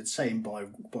onto the team by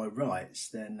rights,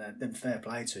 then fair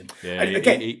play to him. Yeah, and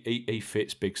again, he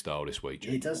fits big style this week.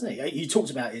 He doesn't he? You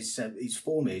talked about his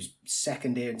form. He was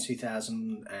 2nd here in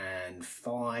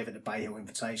 2005 at the Bay Hill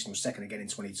Invitational, 2nd again in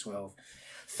 2012,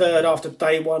 3rd after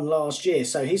day 1 last year.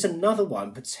 So he's another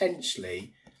one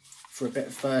potentially for a bit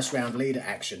of first round leader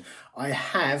action. I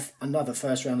have another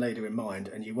first round leader in mind,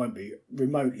 and you won't be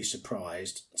remotely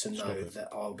surprised to know that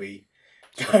I'll be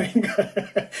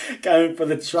Going for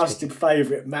the trusted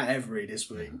favourite Matt Every this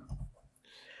week.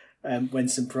 When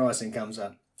some pricing comes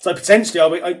up. So potentially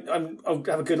I'll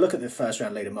have a good look at the first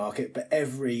round leader market, but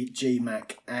Every,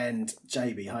 GMAC and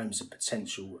JB Holmes are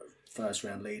potential first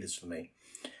round leaders for me.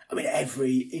 I mean,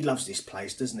 Every, he loves this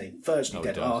place, doesn't he? Virtually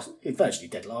dead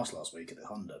last week at the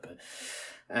Honda, but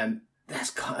that's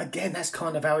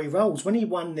kind of how he rolls. When he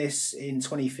won this in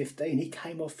 2015, he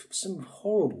came off some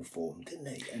horrible form, didn't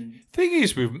he? And thing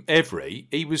is, with Every,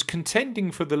 he was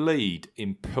contending for the lead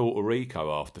in Puerto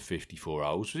Rico after 54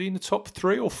 holes. Was he in the top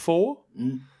 3 or 4?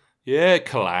 Mm. Yeah, it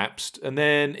collapsed, and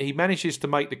then he manages to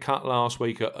make the cut last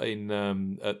week at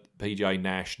PGA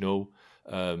National.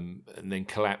 And then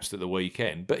collapsed at the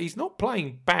weekend. But he's not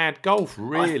playing bad golf,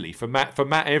 really, for Matt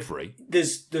Every.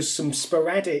 There's some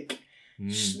sporadic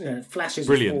flashes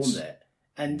Brilliance. of form there.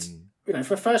 And,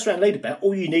 for a first-round leader bet,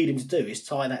 all you need him to do is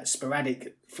tie that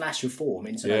sporadic flash of form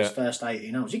into those first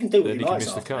 18 holes. You can do what he likes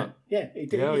after that. Yeah, he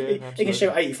can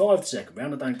shoot 85 the second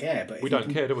round, I don't care. But we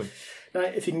don't care, do we? No,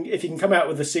 if you can come out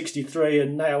with a 63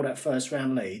 and nail that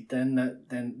first-round lead, then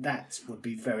that would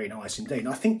be very nice indeed.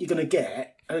 I think you're going to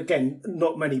get, again,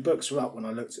 not many books were up when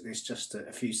I looked at this just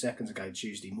a few seconds ago,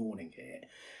 Tuesday morning here.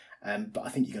 But I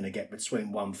think you're going to get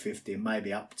between 150 and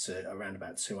maybe up to around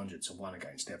about 200 to 1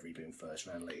 against Every being first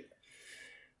round leader.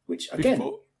 Which, again,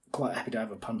 quite happy to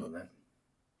have a punt on that.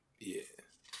 Yeah.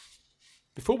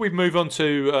 Before we move on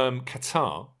to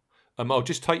Qatar, I'll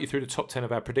just take you through the top 10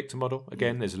 of our predictor model.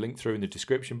 Again, there's a link through in the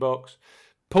description box.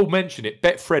 Paul mentioned it.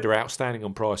 Betfred are outstanding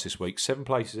on price this week. 7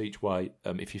 places each way.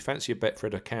 If you fancy a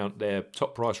Betfred account, they're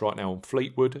top price right now on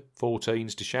Fleetwood,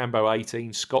 14s, DeChambeau,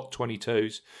 18s, Scott,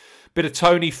 22s. Bit of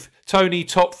Tony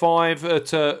top 5.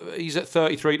 He's at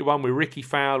 33 to 1 with Ricky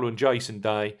Fowler and Jason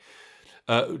Day.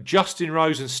 Justin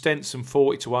Rose and Stenson,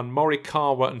 40 to 1.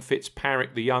 Morikawa and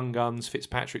Fitzpatrick, the young guns.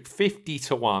 Fitzpatrick, 50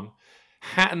 to 1.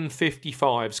 Hatton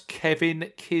 55s,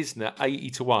 Kevin Kisner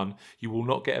 80 to 1. You will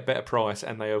not get a better price,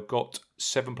 and they have got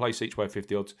 7 places each way,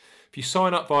 50 odds. If you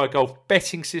sign up via Golf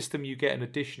Betting System, you get an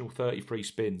additional 30 free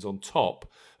spins on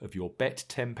top of your bet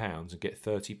 £10 and get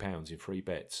 £30 in free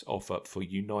bets. Offer for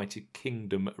United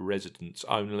Kingdom residents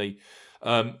only.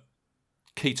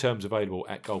 Key terms available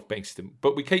at Golf Betting System.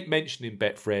 But we keep mentioning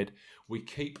Betfred. We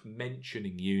keep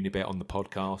mentioning Unibet on the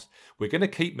podcast. We're going to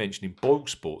keep mentioning Boyle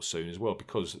Sports soon as well,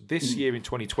 because this year in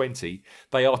 2020,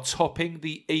 they are topping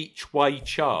the each way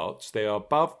charts. They are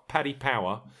above Paddy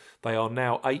Power. They are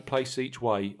now 8 places each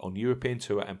way on European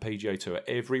Tour and PGA Tour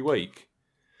every week.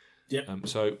 Yep.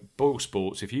 So Boyle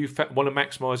Sports, if you want to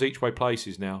maximise each way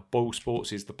places now, Boyle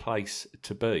Sports is the place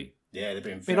to be. Yeah, they've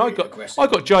been very aggressive. I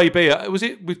got JB, was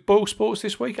it with Boyle Sports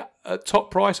this week at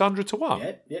top price 100 to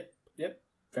 1? Yep.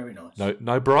 Very nice.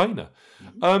 No brainer.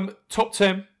 Mm-hmm. Top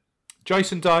 10,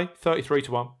 Jason Day, 33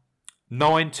 to 1.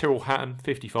 9, Tyrrell Hatton,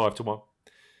 55 to 1.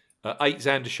 8,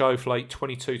 Xander Schauffele,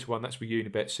 22 to 1. That's with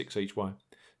Unibet, 6 each way.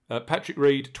 Patrick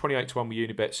Reed, 28 to 1 with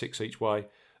Unibet, 6 each way.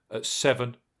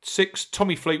 7, 6,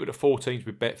 Tommy Fleetwood at 14s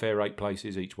with Betfair, 8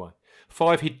 places each way.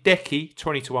 5, Hideki,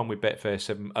 20 to 1 with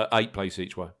Betfair, 8 places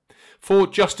each way. 4,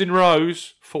 Justin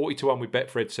Rose, 40 to 1 with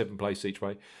Betfred, 7 places each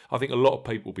way. I think a lot of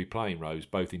people will be playing Rose,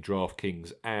 both in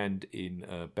DraftKings and in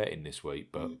betting this week,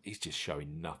 but he's just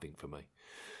showing nothing for me.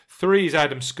 3 is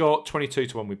Adam Scott, 22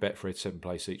 to 1 with Betfred, 7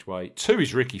 places each way. 2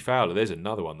 is Ricky Fowler. There's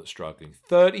another one that's struggling.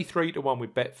 33 to 1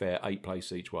 with Betfair, 8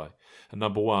 places each way. And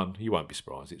number 1, you won't be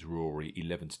surprised, it's Rory,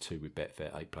 11 to 2 with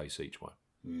Betfair, 8 places each way.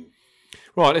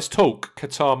 Right, let's talk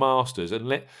Qatar Masters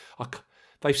and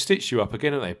they've stitched you up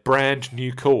again, haven't they? Brand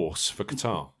new course for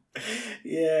Qatar.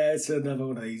 Yeah, it's another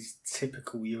one of these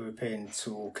typical European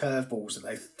Tour curveballs that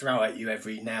they throw at you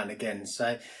every now and again.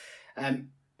 So,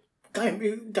 go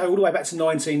all the way back to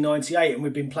 1998, and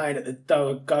we've been playing at the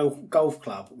Doha Golf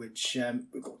Club, which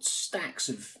we've got stacks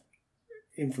of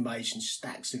information,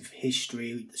 stacks of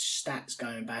history, the stats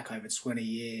going back over 20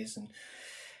 years, and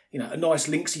a nice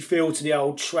linksy feel to the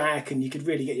old track, and you could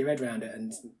really get your head around it.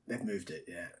 And they've moved it,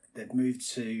 yeah. They've moved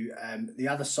to the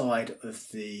other side of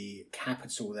the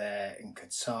capital there in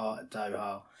Qatar, at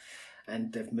Doha,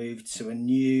 and they've moved to a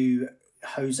new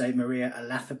Jose Maria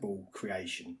Olazabal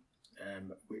creation,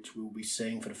 which we'll be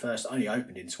seeing for the first. Only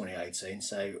opened in 2018,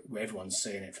 so everyone's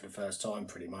seeing it for the first time,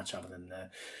 pretty much, other than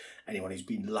anyone who's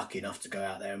been lucky enough to go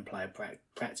out there and play a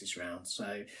practice round.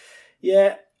 So,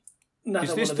 yeah.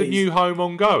 Is this the new home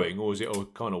ongoing, or is it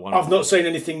kind of one? I've not seen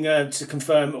anything to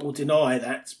confirm or deny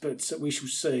that, but we shall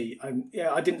see.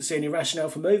 I didn't see any rationale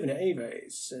for moving it either.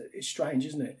 It's strange,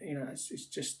 isn't it? It's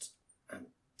just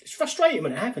it's frustrating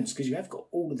when it happens because you have got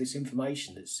all of this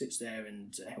information that sits there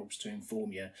and helps to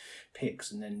inform your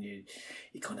picks, and then you're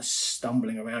kind of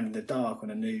stumbling around in the dark on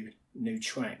a new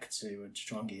track to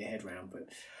try and get your head around. But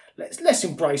let's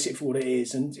embrace it for what it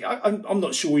is, and I'm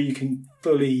not sure you can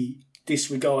fully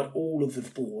disregard all of the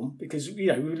form because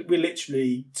we're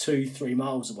literally 2-3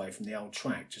 miles away from the old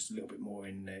track, just a little bit more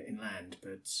inland.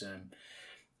 But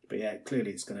yeah,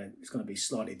 clearly it's gonna be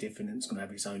slightly different, and it's gonna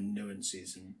have its own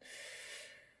nuances. And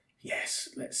yes,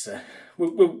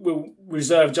 we'll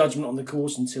reserve judgment on the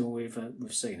course until we've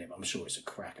seen it. But I'm sure it's a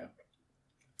cracker.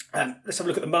 Let's have a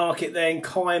look at the market then.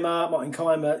 Martin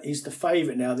Keimer is the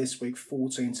favourite now this week,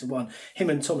 14-1. Him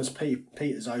and Thomas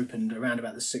Peters opened around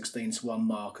about the 16-1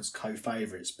 mark as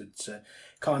co-favourites, but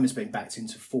Keimer's been backed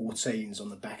into 14s on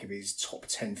the back of his top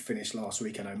 10 finish last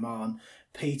week in Oman.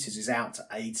 Peters is out to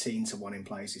 18-1 in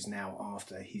places now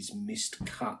after his missed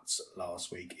cuts last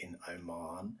week in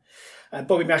Oman.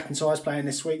 Bobby McIntyre's playing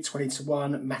this week,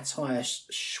 20-1. Matthias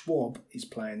Schwab is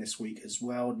playing this week as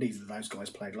well. Neither of those guys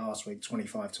played last week,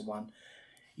 25-1.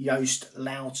 Joost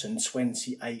Luiten,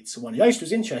 28-1. Joost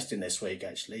was interesting this week,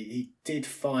 actually. He did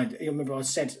find... I remember I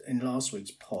said in last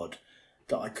week's pod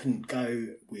that I couldn't go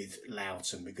with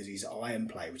Luiten because his iron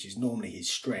play, which is normally his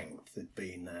strength, had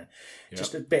been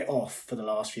just a bit off for the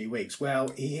last few weeks. Well,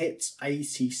 he hit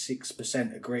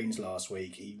 86% of greens last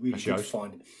week. He really did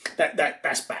find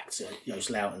that's back to Joost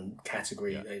Luiten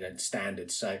category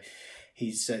standard. So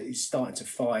he's starting to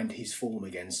find his form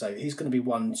again. So he's going to be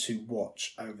one to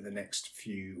watch over the next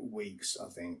few weeks, I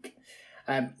think.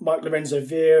 Mike Lorenzo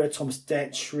Vera, Thomas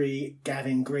Detry,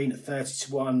 Gavin Green at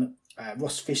 30-1.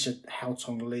 Ross Fisher, Hao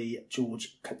Tong Lee,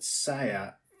 George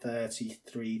Katsaya,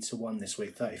 33-1 this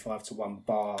week, 35-1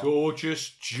 bar. Gorgeous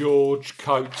George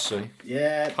Coatsey.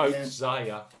 Yeah. Coatsaya.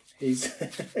 Yeah. He's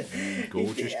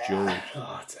gorgeous George. I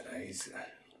don't know.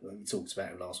 We talked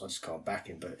about him last week. I just can't back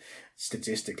him, but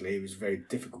statistically, it was very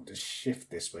difficult to shift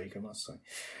this week, I must say.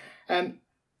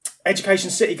 Education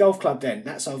City Golf Club then,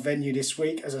 that's our venue this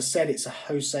week. As I said, it's a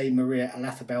Jose Maria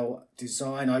Alathabel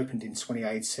design, opened in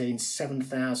 2018,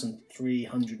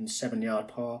 7,307 yard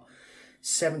par,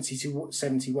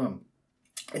 70-71.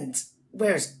 And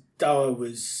whereas Doha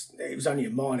was only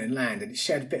a mile inland, and it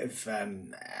shared a bit of a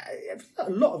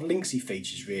lot of linksy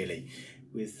features really,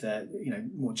 with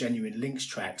more genuine links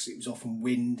tracks. It was often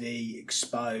windy,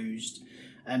 exposed.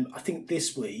 I think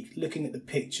this week, looking at the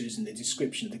pictures and the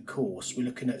description of the course, we're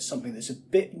looking at something that's a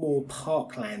bit more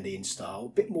parklandy in style, a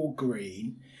bit more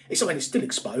green. It's still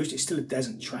exposed, it's still a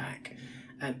desert track,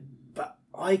 but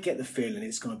I get the feeling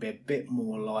it's going to be a bit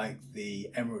more like the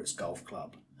Emirates Golf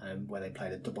Club, where they play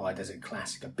the Dubai Desert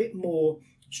Classic, a bit more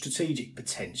strategic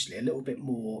potentially, a little bit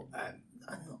more.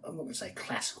 I'm not going to say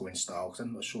classical in style because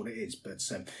I'm not sure what it is, but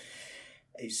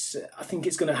I think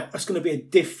it's going to be a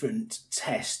different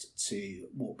test to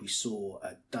what we saw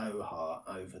at Doha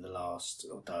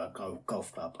Doha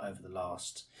Golf Club over the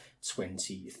last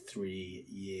 23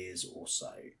 years or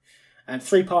so. And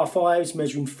 3 par 5s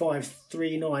measuring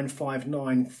 5.39,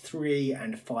 5.93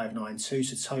 and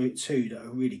 5.92, so two that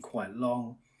are really quite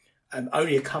long.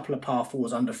 Only a couple of par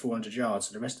 4s under 400 yards,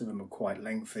 so the rest of them are quite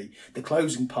lengthy. The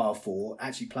closing par 4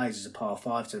 actually plays as a par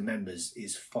 5 to the members,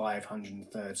 is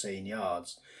 513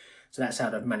 yards. So that's how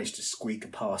they've managed to squeak a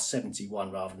par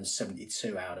 71 rather than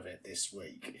 72 out of it this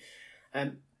week.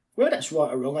 Whether that's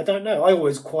right or wrong, I don't know. I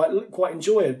always quite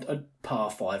enjoy a par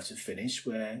 5 to finish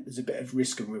where there's a bit of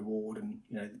risk and reward, and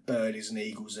the birdies and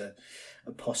eagles are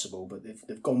possible, but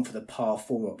they've gone for the par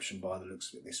 4 option by the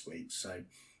looks of it this week. So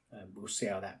we'll see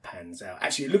how that pans out.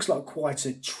 Actually, it looks like quite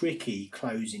a tricky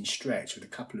closing stretch with a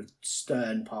couple of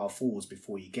stern par 4s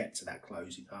before you get to that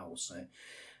closing hole. So it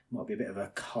might be a bit of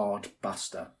a card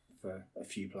buster for a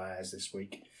few players this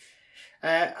week.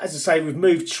 As I say, we've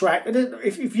moved track.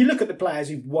 If you look at the players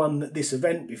who've won this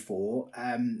event before,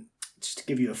 just to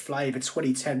give you a flavour,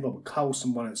 2010 Robert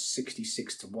Coulson won at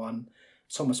 66-1.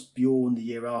 Thomas Bjorn the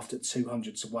year after at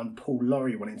 200-1. Paul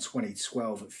Lawrie won in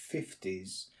 2012 at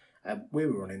 50s. We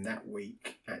were on in that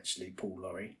week, actually, Paul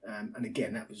Lawrie. And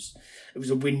again, it was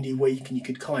a windy week, and you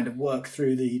could kind of work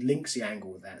through the linksy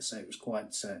angle with that. So it was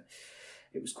quite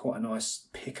a nice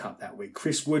pick-up that week.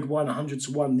 Chris Wood won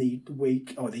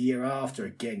 100-1 the year after.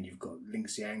 Again, you've got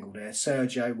linksy angle there.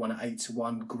 Sergio won at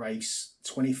 8-1. Grace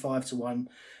 25-1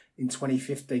 in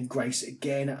 2015. Grace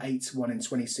again at 8-1 in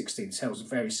 2016. It tells a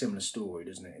very similar story,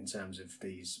 doesn't it, in terms of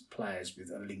these players with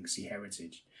a linksy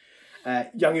heritage.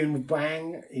 Young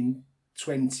Bang in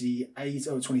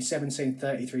 2017,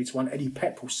 33-1. Eddie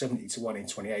Pepperell 70-1 in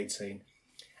 2018.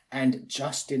 And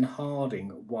Justin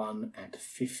Harding won at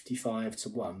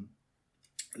 55-1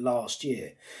 last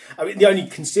year. I mean, the only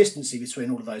consistency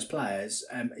between all of those players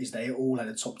is they all had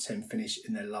a top 10 finish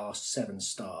in their last 7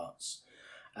 starts.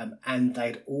 And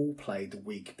they'd all played the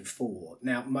week before.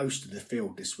 Now, most of the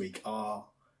field this week are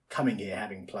coming here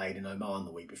having played in Oman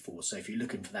the week before. So if you're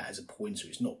looking for that as a pointer,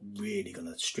 it's not really going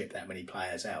to strip that many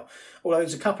players out. Although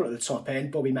there's a couple at the top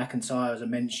end. Bobby McIntyre, as I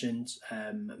mentioned.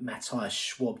 Matthias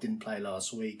Schwab didn't play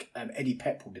last week. Eddie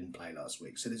Pepperell didn't play last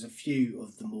week. So there's a few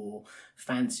of the more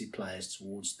fancy players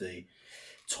towards the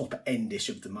top endish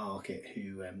of the market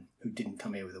who didn't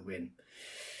come here with a win.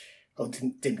 Or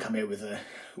didn't come here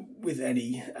with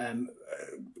any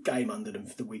game under them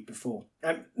for the week before.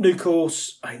 New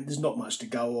course, there's not much to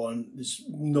go on. There's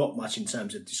not much in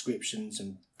terms of descriptions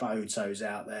and photos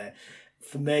out there.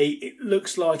 For me, it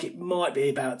looks like it might be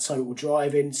about total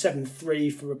driving.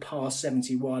 7.3 for a par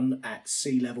 71 at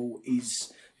sea level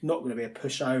is not going to be a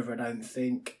pushover, I don't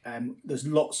think. There's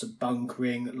lots of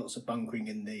bunkering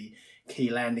in the key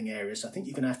landing areas. So I think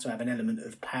you're going to have an element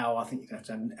of power. I think you're going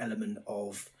to have an element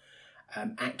of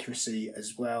accuracy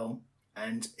as well,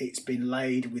 and it's been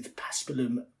laid with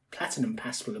platinum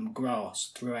paspalum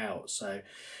grass throughout, so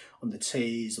on the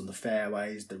tees, on the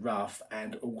fairways, the rough,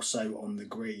 and also on the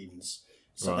greens.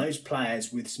 So those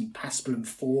players with some paspalum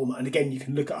form, and again you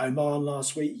can look at Oman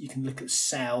last week, you can look at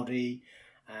Saudi,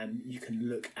 you can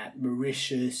look at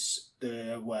Mauritius.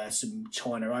 There were some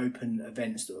China Open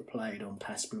events that were played on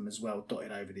paspalum as well,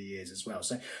 dotted over the years as well.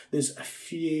 So there's a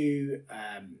few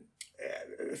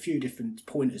different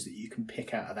pointers that you can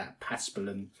pick out of that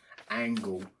paspalum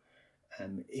angle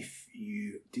if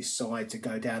you decide to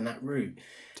go down that route.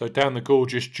 So down the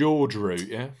Gorgeous George route,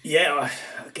 yeah? Yeah,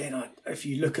 if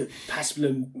you look at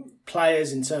paspalum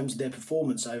players in terms of their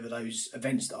performance over those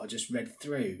events that I just read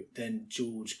through, then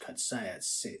George Coetzee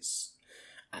sits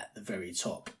at the very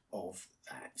top of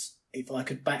that. If I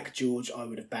could back George, I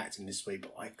would have backed him this week,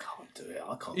 but I can't do it.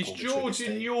 I can't. Is George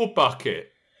in your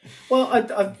bucket? Well,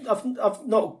 I've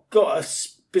not got a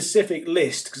specific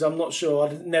list because I'm not sure.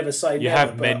 I'd never say you never.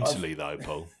 Have mentally though,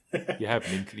 Paul. You have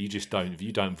mentally. You just don't.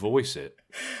 You don't voice it.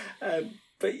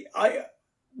 But I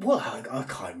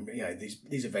can't.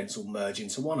 These events all merge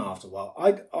into one after a while.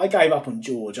 I gave up on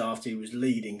George after he was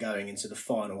leading going into the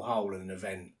final hole in an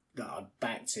event that I'd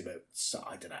backed him at,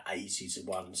 I don't know,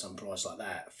 80-1, some price like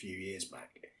that a few years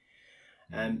back.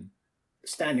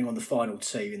 Standing on the final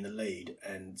tee in the lead,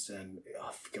 and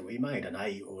I forget what he made, an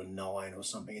 8 or a 9 or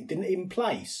something, and didn't even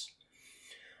place.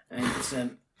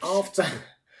 And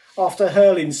after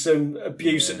hurling some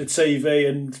abuse at the TV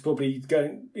and probably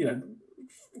going,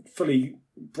 fully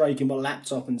breaking my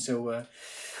laptop until I'd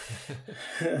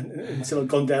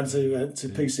gone down to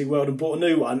PC World and bought a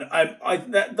new one.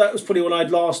 That was probably when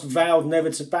I'd last vowed never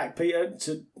to back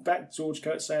George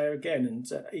Coetzee again, and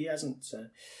he hasn't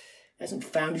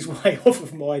found his way off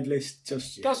of my list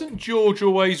just yet. Doesn't George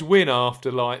always win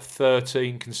after like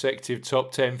 13 consecutive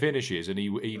top 10 finishes, and he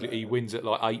wins at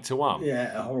like 8-1?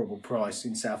 Yeah, a horrible price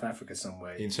in South Africa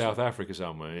somewhere.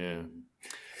 Yeah.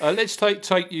 Let's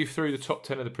take you through the top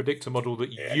 10 of the predictor model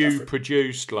that you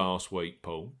produced last week,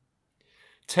 Paul.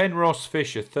 10 Ross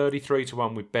Fisher,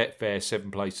 33-1 with Betfair,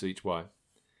 7 places each way.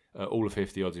 All of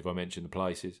 50 odds if I mention the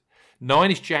places.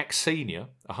 9 is Jack Senior,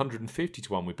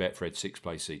 150-1 with Betfred, 6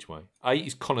 places each way. 8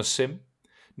 is Connor Sim,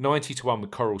 90-1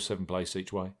 with Coral, 7 places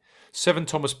each way. 7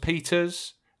 Thomas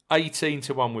Peters,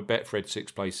 18-1 with Betfred,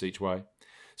 6 places each way.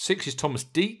 6 is Thomas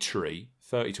Dietrich,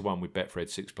 30-1 with Betfred,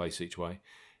 6 places each way.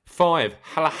 5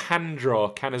 Alejandro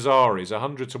Canizares,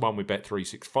 100-1 with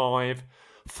Bet365.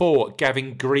 4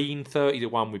 Gavin Green,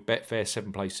 30-1 with Betfair,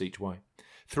 7 places each way.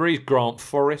 3 is Grant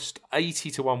Forrest,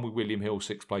 80-1 with William Hill,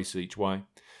 6 places each way.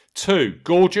 2,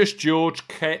 Gorgeous George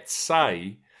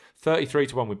Coetzee,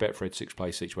 33-1 with Betfred, 6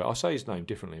 places each way. I say his name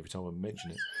differently every time I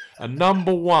mention it. And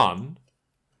number 1,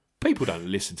 people don't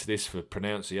listen to this for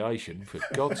pronunciation, for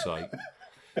God's sake.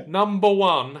 Number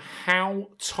 1, Hao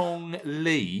Tong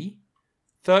Lee,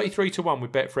 33-1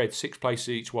 with Betfred, 6 places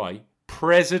each way.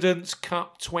 President's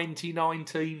Cup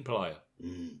 2019 player.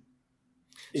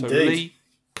 So Lee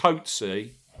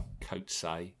Coetzee,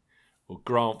 or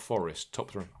Grant Forrest,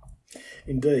 top 3.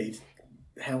 Indeed.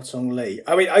 Hao Tong Lee.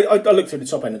 I mean, I looked through the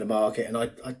top end of the market, and I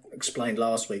explained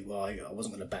last week why I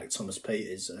wasn't going to back Thomas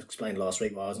Peters. I explained last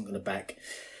week why I wasn't going to back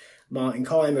Martin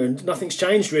Kaymer, and nothing's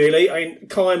changed really. I mean,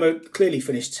 Kaymer clearly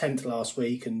finished 10th last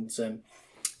week, and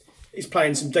he's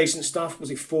playing some decent stuff.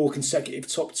 Was it 4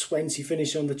 consecutive top 20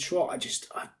 finish on the trot?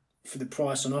 For the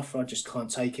price on offer, I just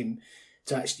can't take him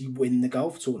to actually win the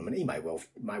golf tournament. He may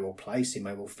well place. He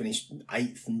may well finish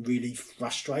 8th and really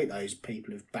frustrate those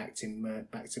people who've backed him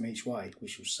each way. We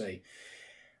shall see.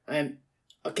 And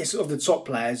I guess of the top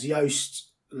players, Joost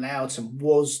Loughton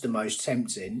was the most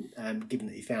tempting, given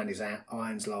that he found his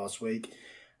irons last week.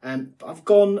 But I've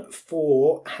gone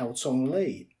for Haotong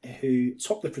Li, who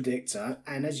topped the predictor,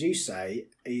 and as you say,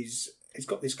 he's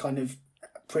got this kind of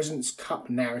President's Cup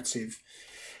narrative,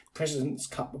 President's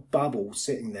Cup bubble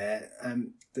sitting there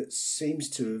that seems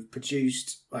to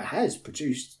have has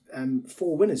produced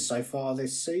 4 winners so far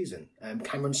this season.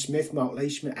 Cameron Smith, Mark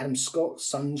Leishman, Adam Scott,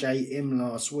 Sunjay Im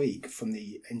last week from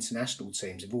the international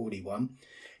teams have already won.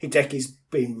 Hideki's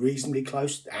been reasonably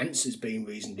close. Ants has been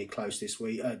reasonably close this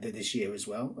year as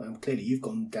well. Clearly, you've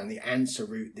gone down the Ansa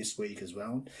route this week as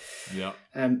well. Yeah.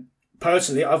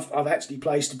 Personally, I've actually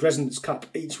placed the President's Cup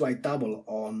each way double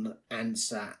on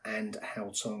Ansa and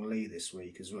Haotong Li this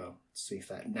week as well. To see if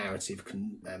that narrative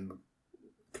can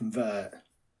convert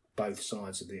both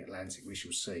sides of the Atlantic. We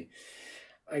shall see.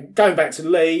 Going back to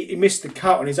Lee, he missed the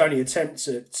cut on his only attempt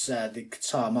at the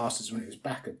Qatar Masters when it was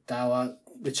back at Doha.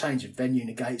 The change of venue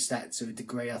negates that to a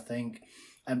degree, I think.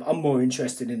 I'm more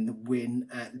interested in the win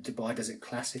at the Dubai Desert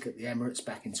Classic at the Emirates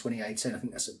back in 2018. I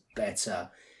think that's a better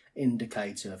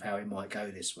indicator of how it might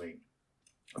go this week.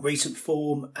 Recent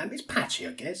form, it's patchy,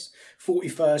 I guess.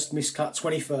 41st miscut,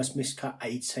 21st miscut,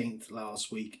 18th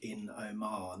last week in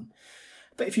Oman.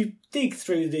 But if you dig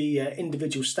through the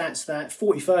individual stats, that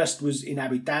 41st was in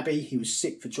Abu Dhabi. He was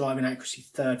 6th for driving accuracy,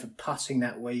 3rd for putting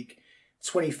that week.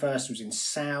 21st was in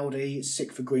Saudi,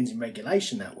 6th for greens in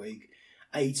regulation that week.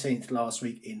 18th last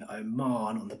week in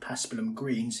Oman on the Paspalum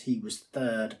greens. He was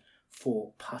 3rd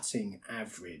for putting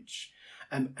average.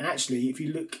 And actually, if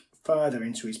you look further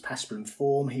into his Paspalum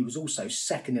form, he was also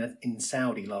 2nd in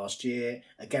Saudi last year,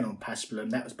 again on Paspalum.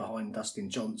 That was behind Dustin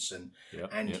Johnson,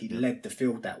 he led the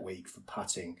field that week for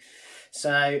putting.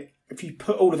 So if you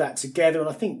put all of that together, and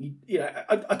I think,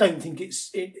 I don't think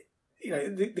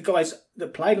the guys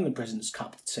that played on the President's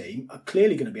Cup team are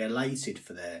clearly going to be elated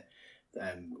for their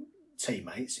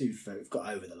teammates who've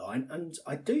got over the line, and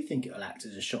I do think it'll act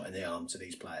as a shot in the arm to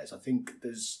these players. I think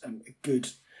there's a good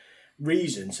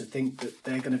reason to think that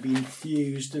they're going to be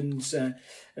enthused and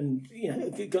going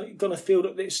to feel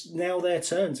that it's now their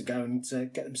turn to go and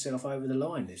get themselves over the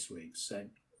line this week. So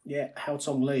yeah,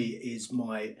 Haotong Li is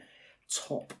my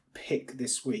top pick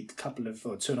this week. Couple of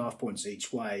 2.5 points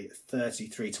each way,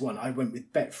 33-1. I went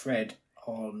with Betfred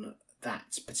on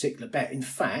that particular bet. In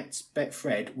fact,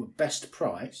 Betfred were best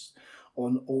priced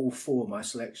on all 4 of my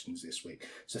selections this week.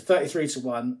 So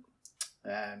 33-1.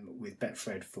 With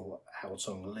Betfred for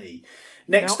Haotong Li.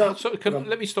 Next up...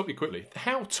 let me stop you quickly.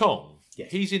 Haotong, yes.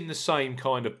 He's in the same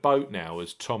kind of boat now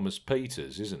as Thomas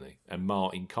Pieters, isn't he? And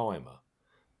Martin Keimer,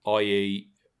 i.e.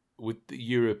 with the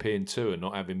European Tour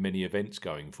not having many events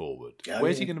going forward.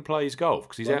 Where's he going to play his golf?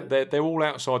 Because out there, they're all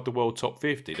outside the world top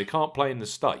 50. They can't play in the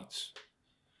States.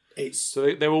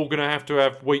 So they're all going to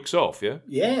have weeks off, yeah?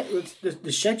 Yeah,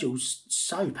 the schedule's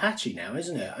so patchy now,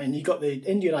 isn't it? I mean, you've got the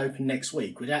Indian Open next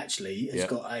week, which actually has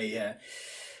got a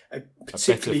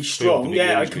particularly strong,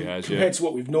 compared to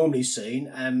what we've normally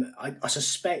seen. I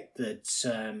suspect that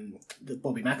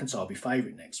Bobby McIntyre will be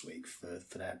favourite next week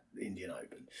for that Indian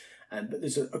Open. But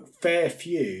there's a fair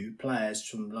few players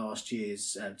from last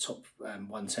year's top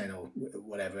 110 or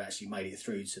whatever actually made it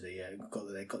through to they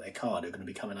got their card. They're going to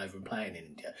be coming over and playing in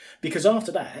India. Because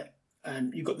after that,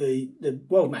 you've got the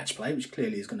World Match Play, which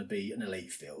clearly is going to be an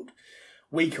elite field.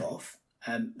 Week off,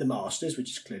 the Masters,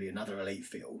 which is clearly another elite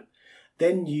field.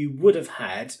 Then you would have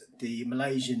had the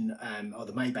Malaysian or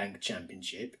the Maybank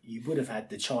Championship. You would have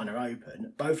had the China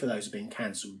Open. Both of those have been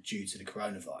cancelled due to the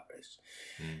coronavirus.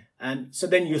 So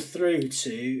then you're through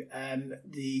to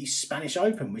the Spanish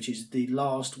Open, which is the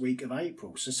last week of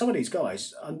April. So some of these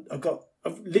guys are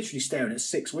literally staring at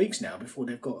 6 weeks now before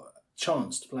they've got a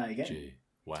chance to play again. Gee,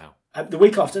 wow. The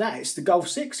week after that, it's the Gulf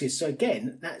Sixes. So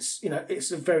again, that's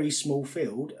it's a very small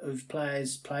field of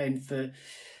players playing for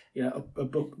a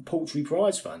paltry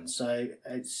prize fund. So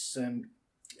it's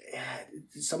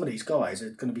some of these guys are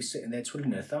going to be sitting there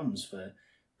twiddling their thumbs for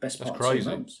best part of 2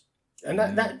 months. And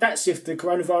that's if the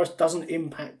coronavirus doesn't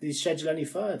impact the schedule any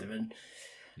further. And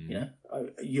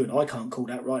you and I can't call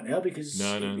that right now because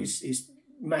it's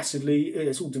massively,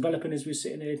 it's all developing as we're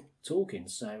sitting here talking.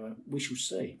 So we shall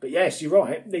see. But yes, you're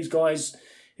right. These guys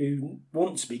who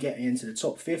want to be getting into the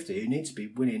top 50, who need to be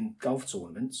winning golf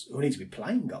tournaments, who need to be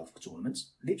playing golf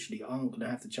tournaments, literally aren't going to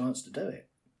have the chance to do it.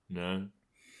 No.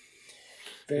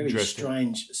 Very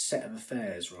strange set of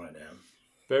affairs right now.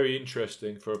 Very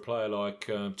interesting for a player like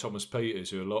Thomas Pieters,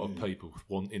 who a lot of people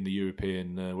want in the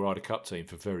European Ryder Cup team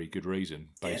for very good reason,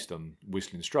 based on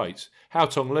Whistling Straits.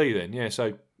 Haotong Li then,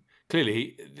 so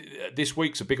clearly this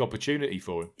week's a big opportunity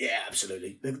for him. Yeah,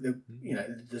 absolutely.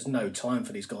 There's no time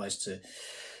for these guys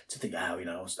to think,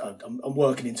 I'm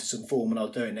working into some form and I'll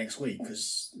do it next week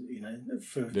because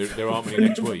there aren't many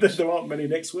next weeks. There aren't many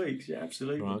next weeks. Yeah,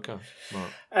 absolutely. Right, okay.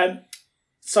 Right.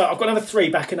 So I've got another 3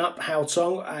 backing up Hao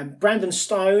Tong. Brandon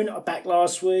Stone, I backed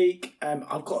last week.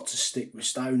 I've got to stick with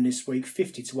Stone this week.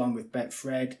 50-1 with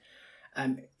Betfred.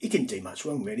 He didn't do much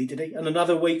wrong, really, did he? And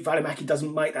another week, Valimaki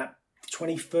doesn't make that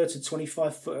 20-footer,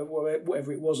 25-footer,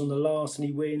 whatever it was on the last, and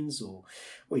he wins, or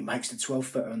he makes the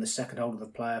 12-footer on the second hole of the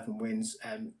playoff and wins.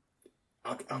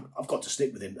 I've got to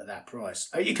stick with him at that price.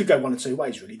 He could go one or two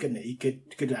ways, really, couldn't it? He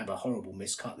could have a horrible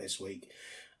miscut this week,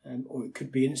 or it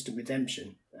could be instant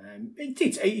redemption.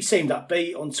 He seemed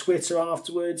upbeat on Twitter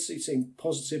afterwards. He seemed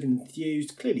positive and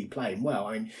enthused, clearly playing well.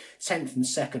 10th and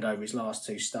 2nd over his last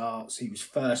 2 starts. He was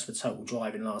first for total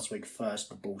driving last week, first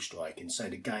for ball striking. So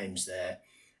the game's there.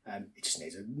 It just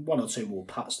needs 1 or 2 more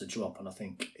putts to drop, and I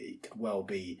think it could well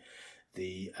be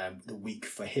the week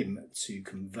for him to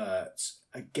convert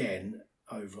again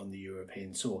over on the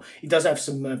European Tour. He does have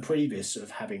some previous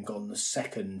of having gone the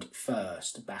second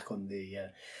first back on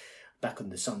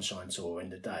the Sunshine Tour in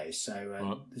the day,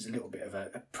 so there's a little bit of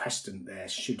a precedent there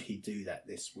should he do that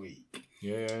this week.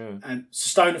 Yeah.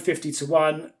 Stone at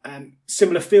 50-1.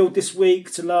 Similar field this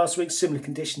week to last week, similar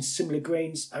conditions, similar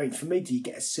greens. For me, do you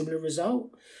get a similar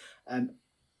result?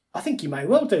 I think you may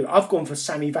well do. I've gone for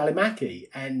Sami Valimaki,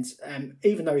 and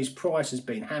even though his price has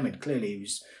been hammered, clearly he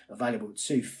was available at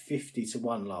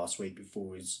 250-1 last week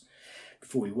before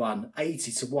he won.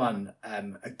 80-1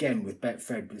 again with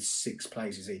Betfred with 6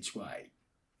 places each way.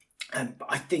 But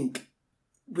I think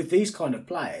with these kind of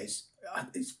players,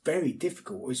 it's very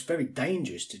difficult, or it's very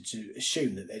dangerous to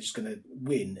assume that they're just going to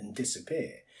win and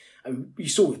disappear. We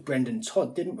saw with Brendan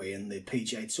Todd, didn't we, in the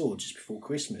PGA Tour just before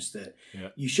Christmas, that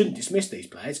you shouldn't dismiss these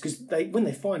players because when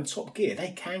they find top gear,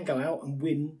 they can go out and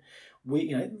win.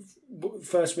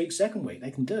 First week, second week,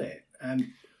 they can do it.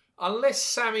 Unless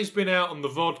Sammy's been out on the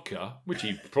vodka, which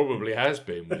he probably has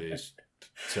been with his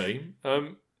team.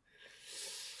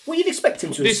 Well, you'd expect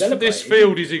him to have celebrated. This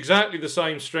field is exactly the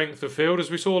same strength of field as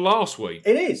we saw last week.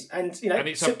 It is, and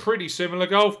it's a pretty similar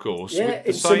golf course with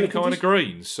the same kind of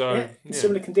greens. So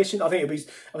similar conditions. I think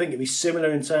it'd be similar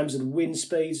in terms of the wind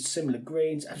speeds, similar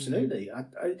greens. Absolutely,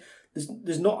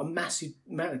 there's not a massive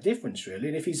amount of difference really.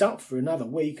 And if he's up for another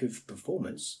week of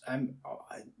performance, I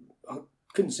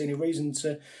couldn't see any reason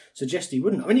to suggest he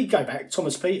wouldn't. You go back.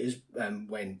 Thomas Peters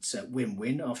went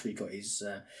win-win after he got his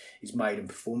maiden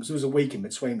performance. There was a week in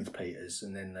between with Peters,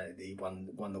 and then he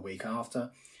won the week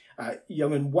after.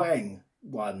 Young Wang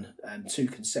won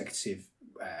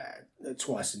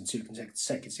twice in 2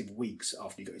 consecutive weeks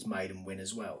after he got his maiden win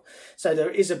as well. So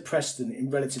there is a precedent in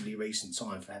relatively recent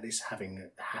time for this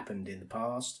having happened in the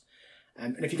past.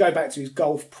 And if you go back to his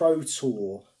Golf Pro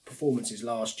Tour performances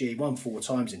last year, he won 4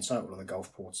 times in total on the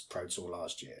Golf Pro Tour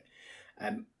last year.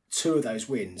 2 of those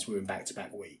wins were in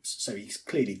back-to-back weeks. So he's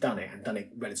clearly done it, and done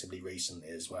it relatively recently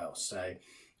as well. So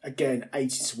again,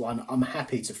 80-1. I'm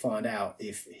happy to find out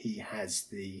if he has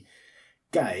the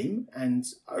game, and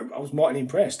I was mightily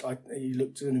impressed. He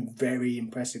looked a very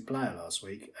impressive player last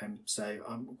week, so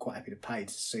I'm quite happy to pay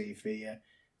to see if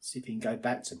he can go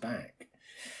back-to-back.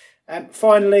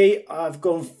 Finally, I've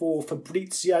gone for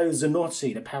Fabrizio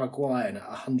Zanotti, the Paraguayan, at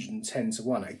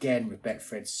 110-1, again with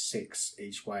Betfred 6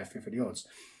 each way at 50 odds.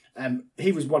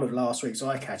 He was one of last week's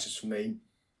eye catchers for me.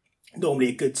 Normally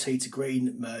a good tee to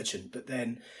green merchant, but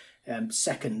then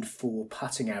second for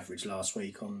putting average last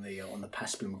week on the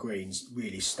Paspalum greens,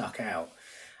 really stuck out.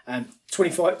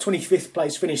 25th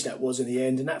place finish that was in the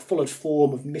end, and that followed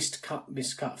form of missed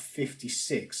cut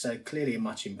 56, so clearly a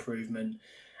much improvement.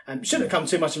 Shouldn't have come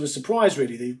too much of a surprise,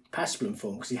 really, the Paspalum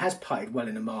form, because he has putted well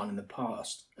in Oman in the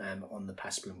past on the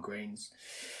Paspalum greens.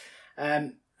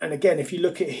 And again, if you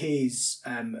look at his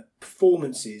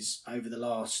performances over the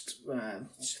last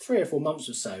 3 or 4 months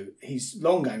or so, his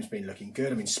long game's been looking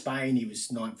good. Spain, he was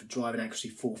 9th for driving accuracy,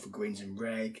 4th for greens and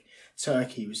reg.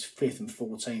 Turkey, he was 5th and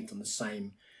 14th on the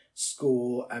same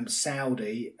score.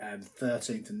 Saudi,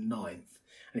 13th and 9th.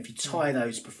 And if you tie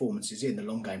those performances in, the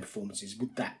long game performances,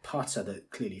 with that putter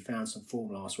that clearly found some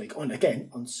form last week,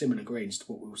 on similar greens to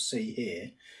what we'll see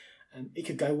here, it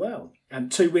could go well.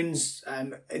 2 wins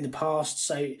in the past,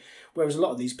 so whereas a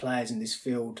lot of these players in this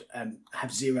field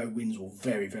have 0 wins or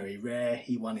very, very rare.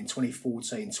 He won in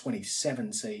 2014,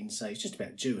 2017, so he's just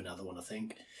about due another one, I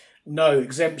think. No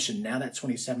exemption now. That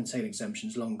 2017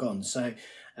 exemption's long gone, so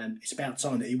it's about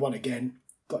time that he won again.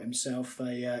 Got himself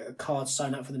a card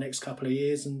sewn up for the next couple of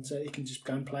years, and he can just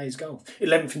go and play his golf.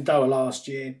 11th in Doha last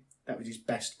year. That was his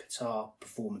best Qatar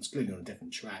performance, clearly on a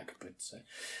different track, but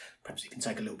perhaps he can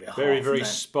take a little bit of very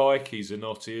spiky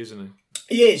Zanotti, isn't he?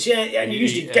 He is, yeah.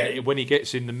 And when he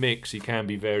gets in the mix, he can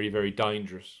be very, very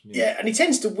dangerous. Yeah, and he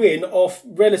tends to win off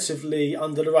relatively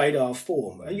under the radar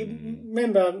form. You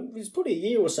remember, it was probably a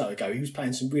year or so ago, he was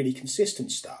playing some really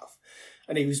consistent stuff.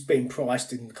 And he was being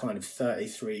priced in kind of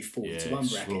 33, 40 to 1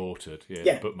 bracket. Slaughtered.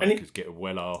 Yeah, the bookmakers get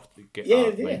well after.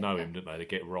 They know him, don't they? They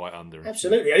get right under him.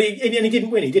 Absolutely. And he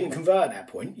didn't win. He didn't convert at that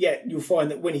point. Yet you'll find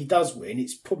that when he does win,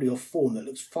 it's probably off form that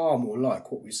looks far more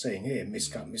like what we're seeing here.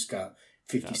 Miscut,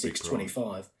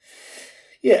 56.25.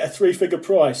 Yeah, a 3-figure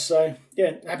price. So,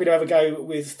 yeah, happy to have a go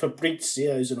with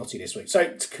Fabrizio Zanotti this week.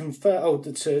 So,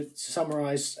 to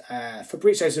summarise,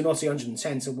 Fabrizio Zanotti,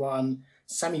 110 to 1.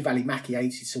 Sami Välimäki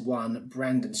 80 to 1,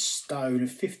 Brandon Stone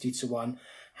 50 to 1,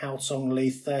 Hao Tong Lee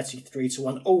 33 to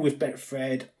 1, all with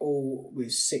Betfred, all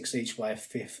with 6 each way, a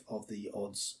fifth of the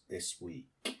odds this week.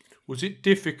 Was it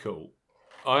difficult?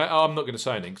 I'm not going to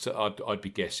say anything, so I'd be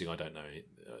guessing. I don't know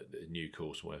new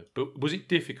course where, but was it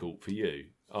difficult for you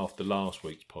after last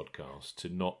week's podcast to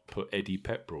not put Eddie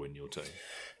Pepperell in your team?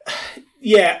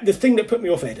 Yeah, the thing that put me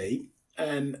off Eddie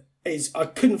is I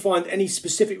couldn't find any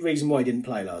specific reason why he didn't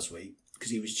play last week,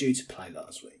 because he was due to play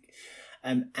last week.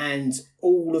 And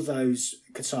all of those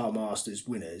Qatar Masters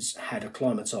winners had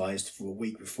acclimatised for a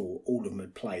week before. All of them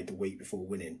had played the week before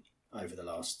winning over the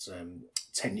last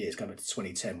 10 years, going back to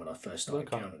 2010 when I first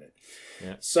started counting it.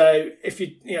 Yeah. So if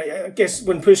I guess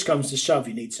when push comes to shove,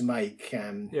 you need to make,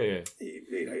 you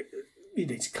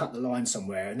need to cut the line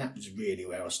somewhere. And that was really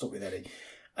where I stopped with Eddie.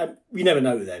 You never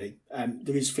know with Eddie.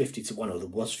 There is 50 to 1, or there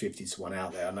was 50 to 1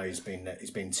 out there. I know he's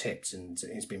been tipped and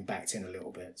he's been backed in a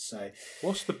little bit. So,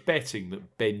 what's the betting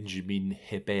that Benjamin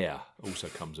Hebert also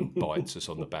comes and bites us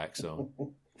on the backside?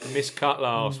 Miscut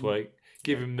last week.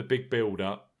 Give him the big build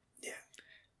up. Yeah.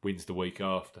 Wins the week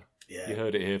after. Yeah. You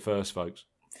heard it here first, folks.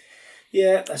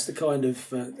 Yeah, that's the kind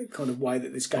of way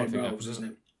that this game rolls, isn't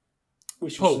it?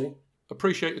 We shall see.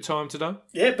 Appreciate your time today.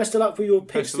 Yeah, best of luck for your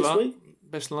picks this week.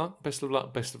 Best of luck, best of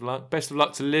luck, best of luck. Best of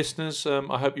luck to listeners.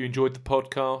 I hope you enjoyed the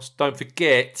podcast. Don't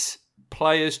forget,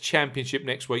 Players' Championship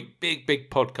next week. Big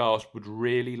podcast. Would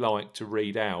really like to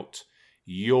read out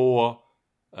your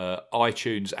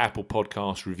iTunes, Apple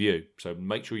Podcast review. So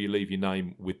make sure you leave your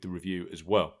name with the review as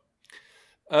well.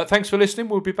 Thanks for listening.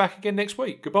 We'll be back again next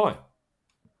week. Goodbye.